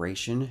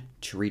desperation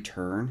to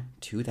return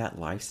to that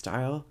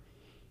lifestyle,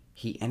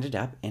 he ended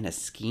up in a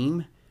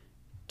scheme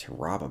to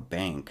rob a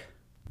bank.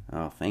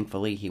 Oh,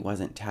 thankfully, he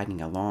wasn't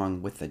tagging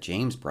along with the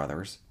James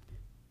brothers.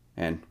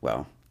 And,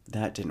 well,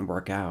 that didn't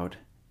work out,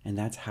 and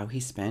that's how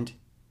he spent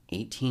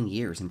 18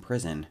 years in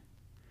prison.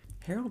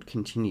 Harold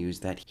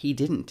continues that he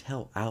didn't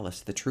tell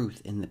Alice the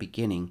truth in the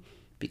beginning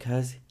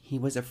because he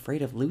was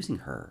afraid of losing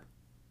her.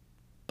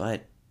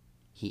 But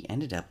he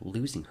ended up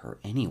losing her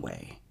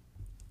anyway.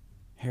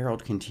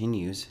 Harold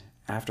continues,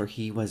 after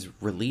he was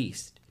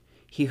released,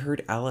 he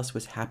heard Alice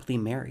was happily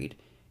married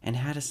and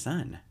had a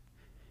son.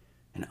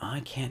 And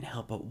I can't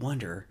help but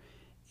wonder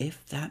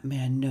if that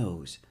man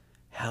knows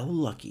how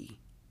lucky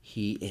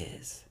he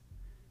is.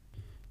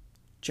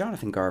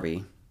 Jonathan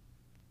Garvey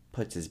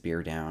puts his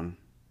beer down,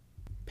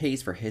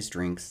 pays for his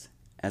drinks,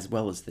 as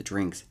well as the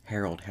drinks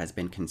Harold has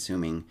been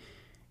consuming,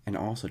 and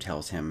also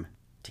tells him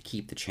to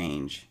keep the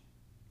change,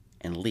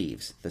 and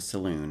leaves the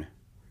saloon.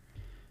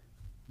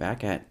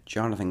 Back at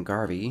Jonathan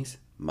Garvey's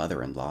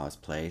mother-in-law's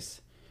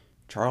place,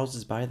 Charles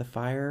is by the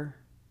fire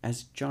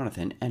as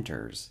Jonathan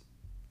enters.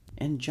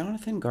 And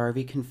Jonathan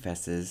Garvey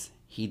confesses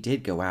he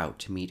did go out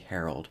to meet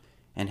Harold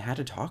and had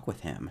a talk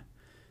with him.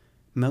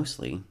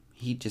 Mostly,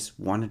 he just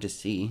wanted to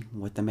see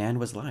what the man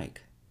was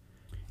like.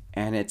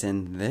 And it's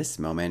in this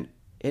moment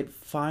it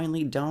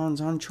finally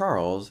dawns on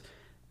Charles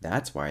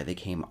that's why they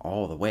came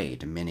all the way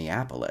to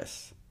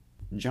Minneapolis.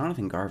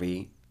 Jonathan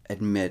Garvey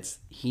admits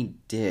he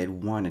did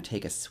want to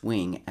take a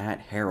swing at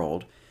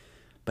Harold,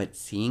 but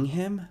seeing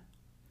him,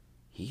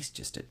 he's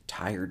just a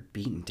tired,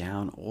 beaten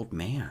down old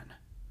man,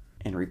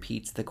 and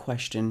repeats the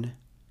question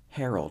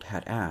Harold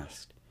had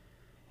asked,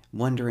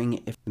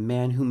 wondering if the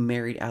man who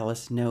married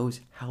Alice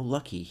knows how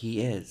lucky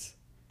he is.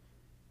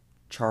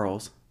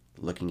 Charles,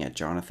 looking at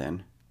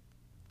Jonathan,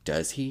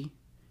 does he?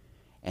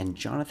 And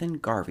Jonathan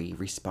Garvey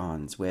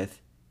responds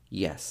with,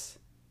 yes,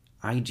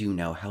 I do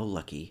know how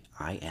lucky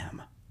I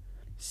am.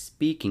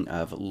 Speaking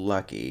of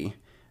lucky,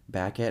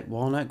 back at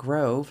Walnut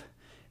Grove,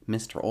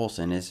 Mr.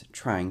 Olson is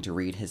trying to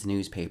read his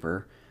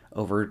newspaper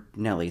over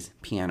Nellie's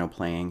piano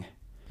playing.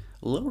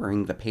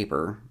 Lowering the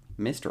paper,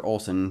 Mr.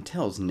 Olson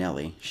tells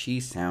Nellie she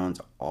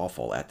sounds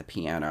awful at the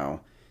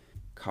piano,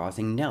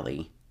 causing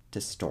Nellie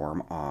to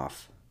storm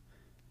off.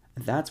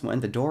 That's when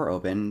the door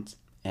opens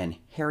and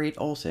Harriet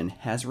Olson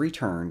has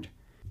returned.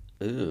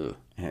 Ugh,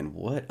 and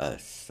what a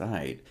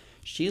sight.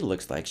 She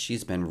looks like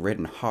she's been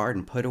ridden hard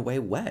and put away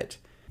wet.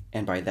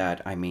 And by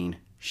that, I mean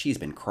she's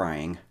been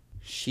crying.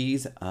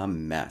 She's a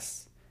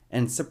mess.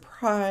 And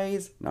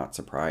surprise, not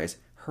surprise,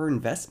 her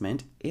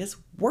investment is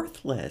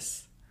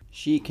worthless.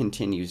 She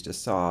continues to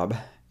sob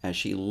as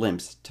she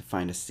limps to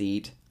find a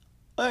seat.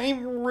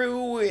 I'm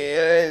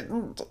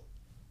ruined.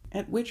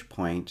 At which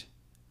point,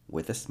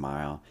 with a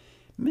smile,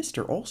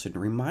 Mr. Olson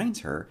reminds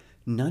her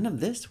none of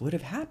this would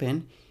have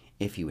happened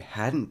if you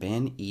hadn't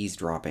been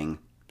eavesdropping,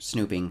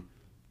 snooping,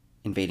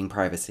 invading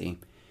privacy.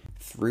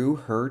 Through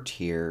her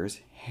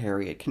tears,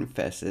 Harriet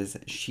confesses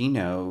she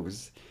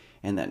knows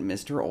and that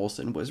Mr.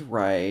 Olson was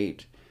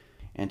right.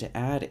 And to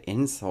add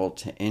insult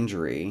to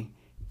injury,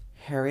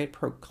 Harriet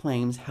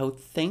proclaims how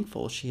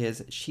thankful she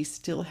is she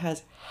still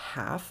has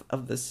half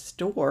of the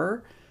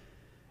store.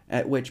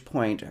 At which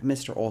point,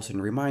 Mr.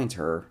 Olson reminds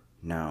her,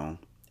 no,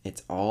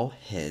 it's all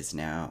his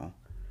now.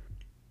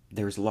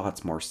 There's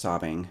lots more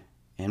sobbing,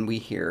 and we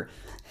hear,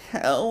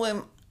 how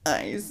am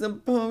I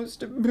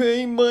supposed to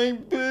pay my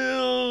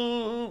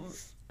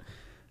bills?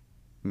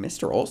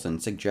 Mr. Olson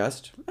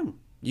suggests,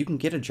 you can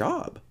get a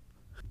job,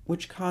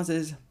 which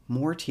causes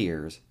more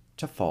tears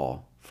to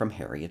fall from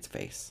Harriet's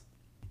face.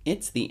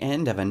 It's the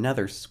end of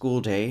another school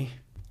day.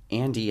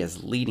 Andy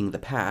is leading the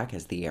pack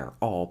as they are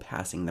all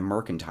passing the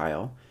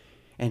mercantile,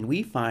 and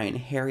we find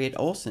Harriet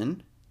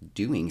Olson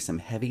doing some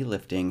heavy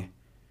lifting.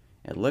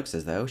 It looks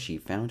as though she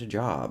found a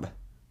job,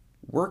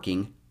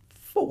 working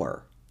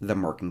for the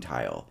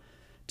mercantile.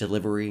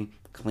 Delivery,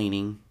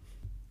 cleaning,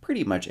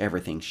 pretty much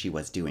everything she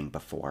was doing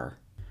before,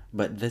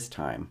 but this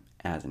time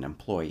as an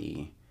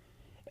employee.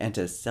 And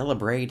to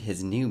celebrate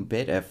his new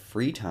bit of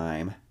free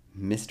time,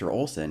 Mr.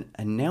 Olson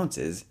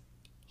announces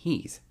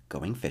he's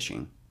going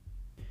fishing.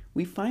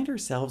 We find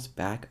ourselves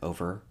back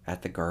over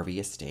at the Garvey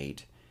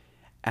estate.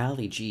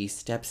 Allie G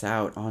steps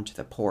out onto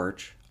the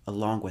porch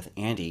along with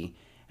Andy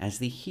as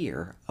they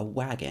hear a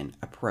wagon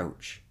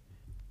approach.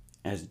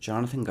 As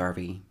Jonathan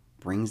Garvey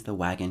brings the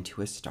wagon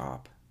to a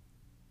stop,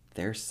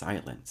 there's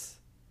silence.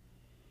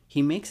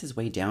 He makes his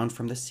way down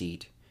from the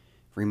seat,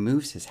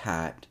 removes his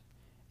hat,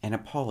 and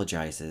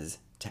apologizes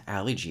to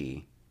Allie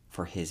G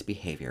for his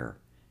behavior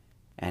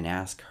and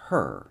asks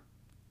her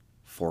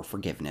for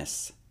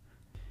forgiveness.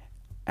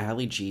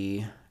 Allie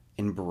G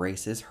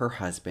embraces her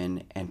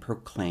husband and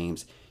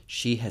proclaims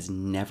she has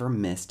never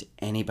missed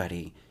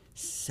anybody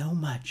so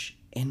much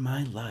in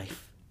my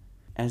life.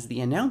 As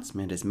the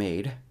announcement is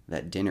made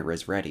that dinner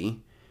is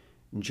ready,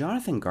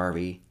 Jonathan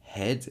Garvey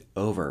heads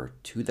over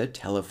to the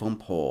telephone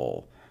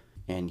pole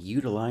and,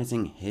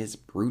 utilizing his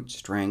brute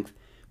strength,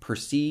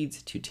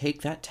 proceeds to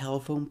take that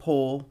telephone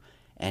pole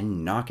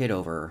and knock it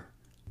over,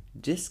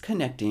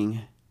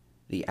 disconnecting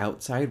the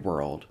outside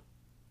world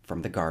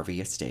from the Garvey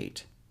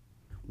estate.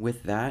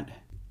 With that,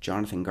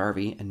 Jonathan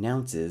Garvey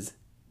announces,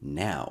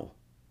 now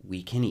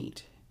we can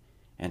eat.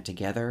 And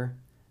together,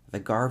 the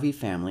Garvey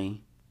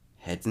family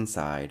heads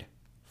inside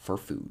for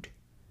food.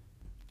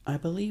 I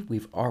believe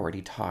we've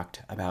already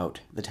talked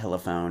about the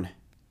telephone,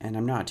 and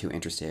I'm not too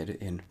interested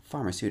in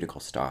pharmaceutical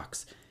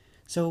stocks,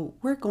 so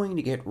we're going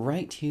to get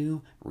right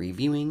to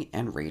reviewing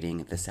and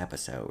rating this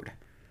episode.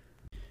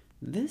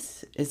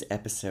 This is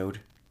episode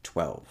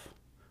 12,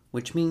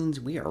 which means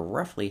we are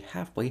roughly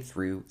halfway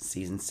through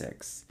season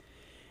 6.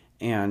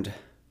 And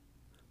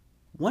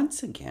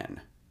once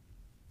again,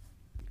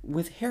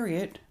 with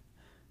Harriet,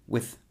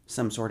 with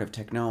some sort of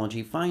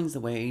technology, finds the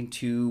way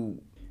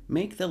to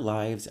make the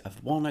lives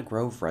of Walnut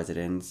Grove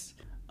residents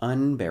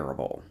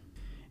unbearable.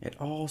 It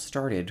all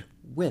started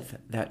with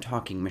that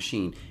talking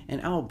machine,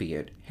 and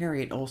albeit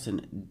Harriet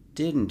Olson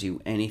didn't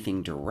do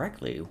anything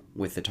directly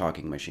with the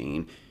talking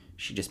machine,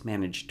 she just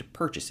managed to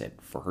purchase it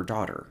for her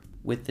daughter.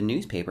 With the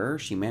newspaper,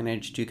 she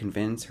managed to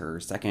convince her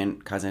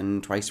second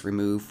cousin, twice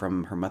removed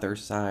from her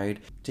mother's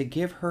side, to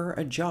give her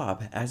a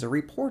job as a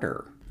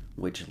reporter,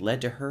 which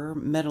led to her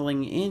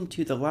meddling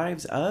into the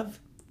lives of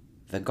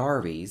the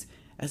Garveys,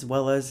 as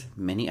well as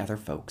many other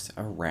folks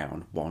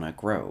around Walnut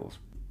Grove.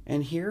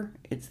 And here,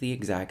 it's the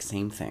exact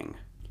same thing.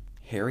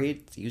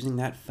 Harriet's using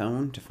that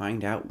phone to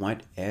find out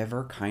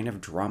whatever kind of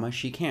drama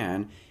she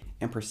can,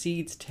 and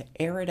proceeds to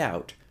air it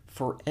out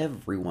for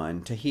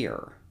everyone to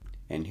hear.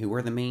 And who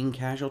are the main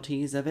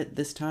casualties of it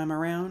this time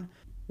around?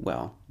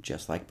 Well,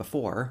 just like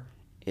before,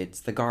 it's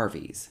the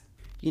Garveys.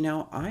 You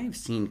know, I've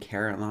seen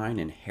Caroline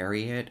and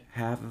Harriet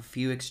have a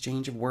few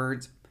exchange of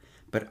words,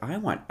 but I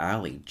want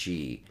Allie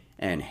G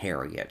and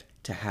Harriet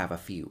to have a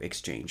few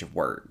exchange of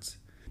words.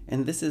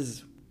 And this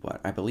is, what,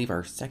 I believe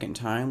our second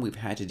time we've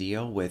had to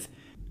deal with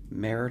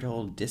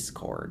marital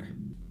discord.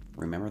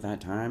 Remember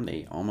that time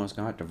they almost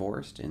got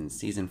divorced in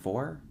season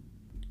 4?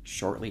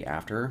 Shortly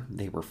after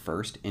they were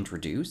first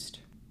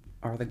introduced?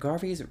 Are the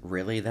Garveys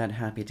really that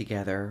happy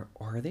together,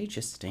 or are they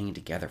just staying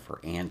together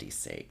for Andy's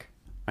sake?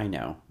 I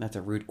know, that's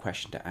a rude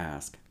question to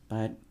ask,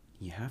 but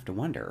you have to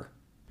wonder.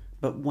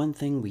 But one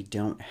thing we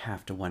don't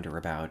have to wonder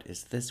about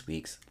is this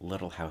week's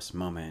Little House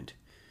moment,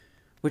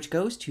 which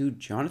goes to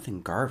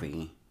Jonathan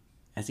Garvey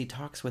as he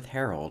talks with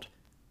Harold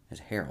as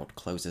Harold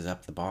closes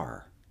up the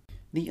bar.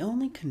 The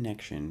only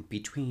connection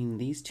between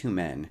these two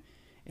men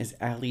is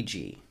Ali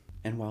G,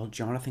 and while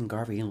Jonathan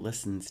Garvey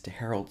listens to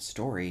Harold's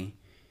story,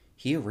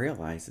 he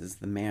realizes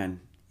the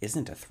man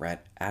isn't a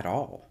threat at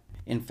all.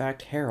 In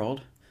fact,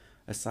 Harold,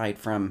 aside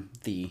from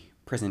the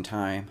prison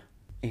time,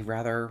 a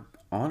rather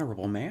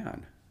honorable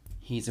man.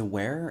 He's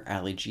aware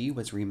Ali G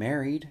was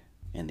remarried,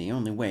 and the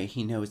only way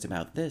he knows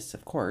about this,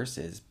 of course,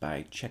 is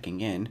by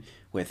checking in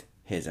with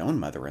his own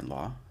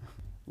mother-in-law,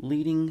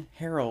 leading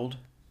Harold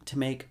to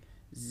make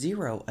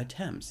 0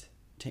 attempts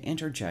to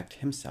interject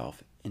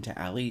himself into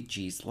Ali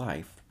G's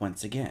life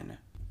once again.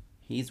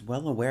 He's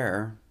well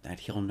aware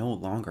that he'll no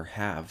longer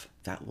have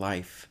that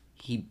life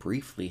he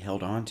briefly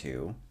held on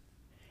to,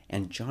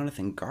 and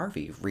Jonathan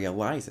Garvey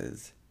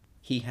realizes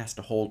he has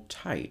to hold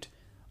tight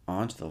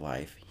onto the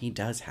life he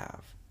does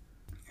have.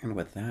 And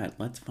with that,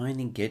 let's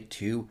finally get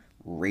to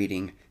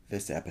rating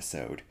this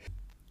episode.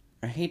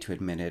 I hate to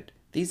admit it,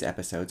 these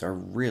episodes are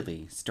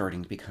really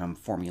starting to become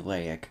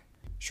formulaic.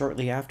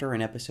 Shortly after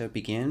an episode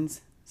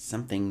begins,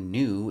 something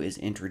new is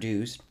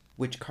introduced,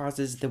 which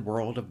causes the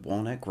world of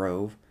Walnut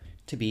Grove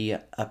to be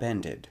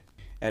upended.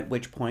 At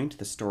which point,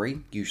 the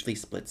story usually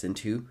splits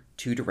into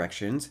 2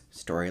 directions,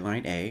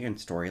 storyline A and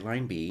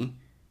storyline B,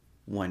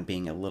 one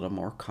being a little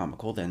more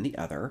comical than the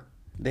other.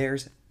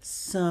 There's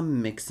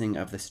some mixing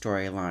of the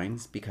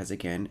storylines because,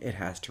 again, it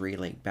has to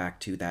relate back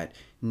to that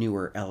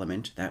newer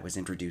element that was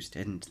introduced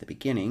into the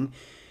beginning.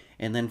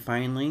 And then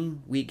finally,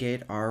 we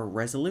get our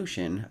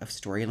resolution of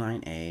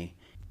storyline A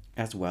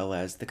as well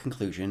as the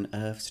conclusion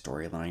of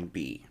storyline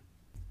B.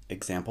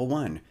 Example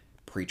 1,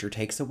 Preacher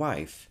takes a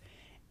wife.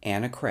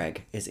 Anna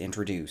Craig is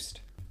introduced.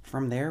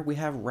 From there, we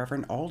have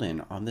Reverend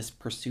Alden on this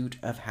pursuit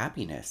of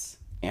happiness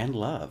and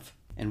love.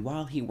 And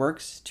while he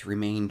works to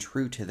remain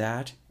true to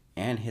that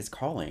and his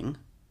calling,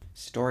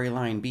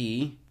 storyline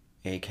B,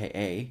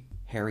 aka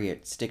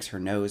Harriet sticks her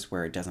nose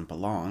where it doesn't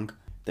belong,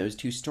 those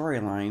 2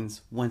 storylines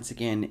once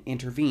again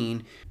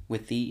intervene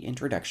with the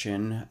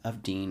introduction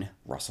of Dean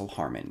Russell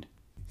Harmon.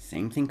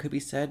 Same thing could be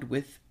said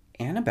with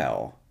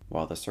Annabelle.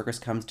 While the circus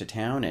comes to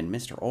town and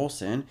Mr.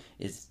 Olson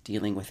is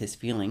dealing with his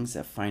feelings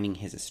of finding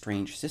his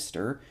estranged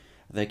sister,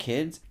 the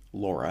kids,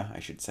 Laura I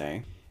should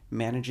say,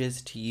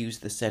 manages to use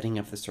the setting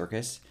of the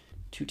circus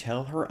to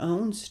tell her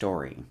own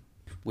story,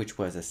 which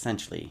was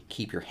essentially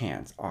keep your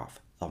hands off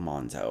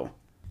Almanzo.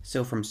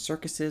 So from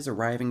circuses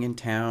arriving in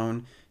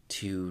town,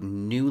 to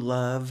new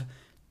love,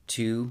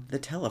 to the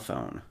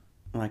telephone.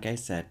 Like I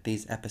said,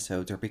 these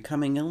episodes are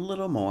becoming a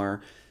little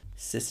more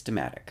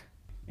systematic.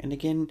 And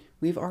again,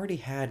 we've already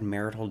had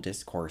marital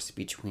discourse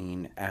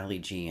between Ali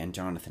G and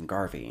Jonathan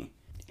Garvey,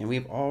 and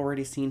we've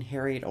already seen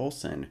Harriet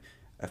Olson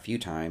a few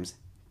times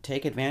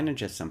take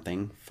advantage of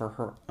something for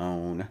her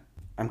own,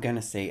 I'm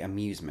gonna say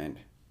amusement,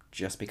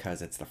 just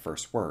because it's the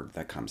first word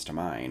that comes to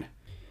mind.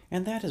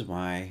 And that is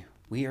why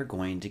we are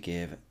going to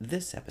give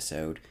this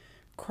episode,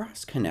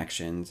 Cross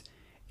Connections,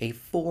 a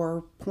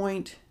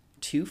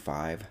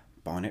 4.25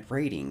 bonnet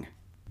rating.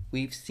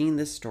 We've seen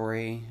this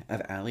story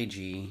of Ali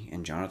G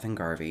and Jonathan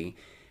Garvey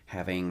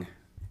having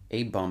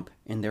a bump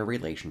in their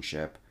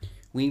relationship.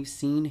 We've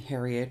seen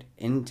Harriet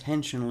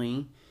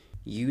intentionally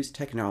use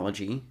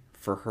technology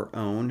for her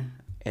own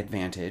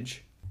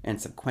advantage and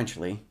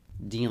sequentially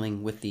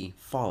dealing with the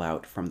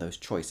fallout from those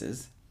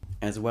choices,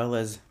 as well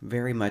as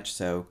very much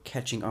so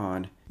catching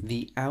on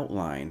the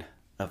outline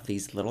of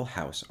these Little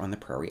House on the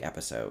Prairie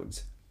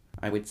episodes.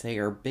 I would say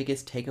our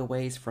biggest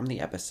takeaways from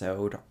the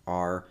episode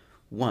are,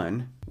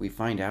 1, we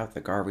find out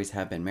the Garveys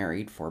have been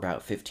married for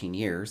about 15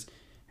 years,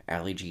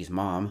 Ali G's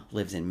mom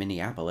lives in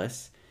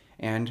Minneapolis,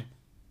 and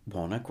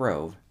Walnut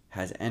Grove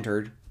has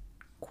entered,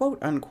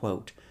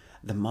 quote-unquote,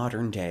 the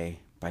modern day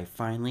by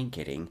finally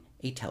getting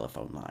a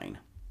telephone line.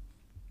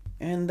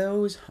 And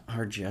those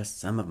are just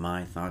some of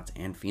my thoughts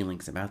and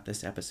feelings about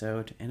this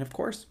episode, and of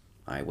course,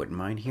 I wouldn't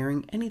mind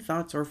hearing any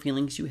thoughts or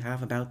feelings you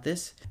have about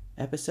this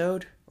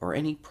episode or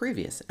any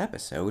previous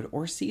episode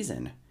or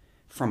season.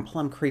 From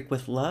Plum Creek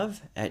with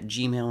Love at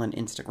Gmail and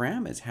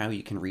Instagram is how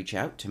you can reach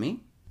out to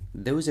me.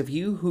 Those of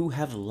you who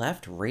have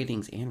left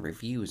ratings and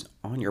reviews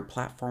on your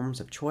platforms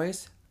of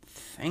choice,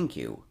 thank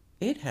you.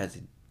 It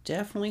has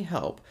definitely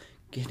helped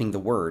getting the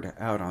word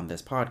out on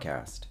this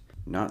podcast.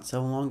 Not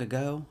so long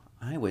ago,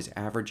 I was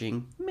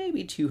averaging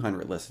maybe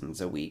 200 listens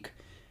a week.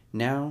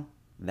 Now,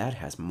 that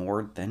has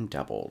more than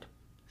doubled.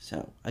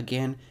 So,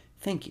 again,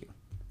 thank you.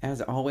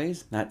 As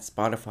always, that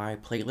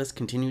Spotify playlist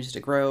continues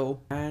to grow,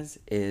 as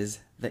is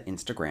the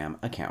Instagram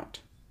account.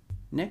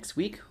 Next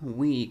week,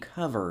 we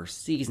cover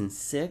Season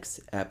 6,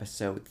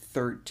 Episode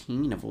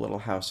 13 of Little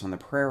House on the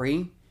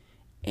Prairie,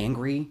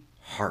 Angry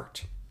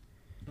Heart.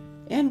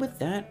 And with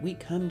that, we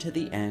come to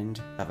the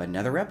end of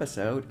another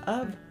episode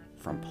of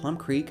From Plum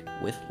Creek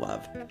with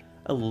Love,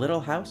 a Little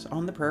House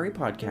on the Prairie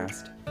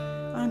podcast.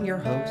 I'm your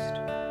host,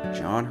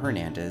 John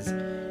Hernandez,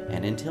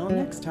 and until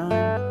next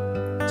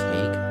time,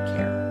 take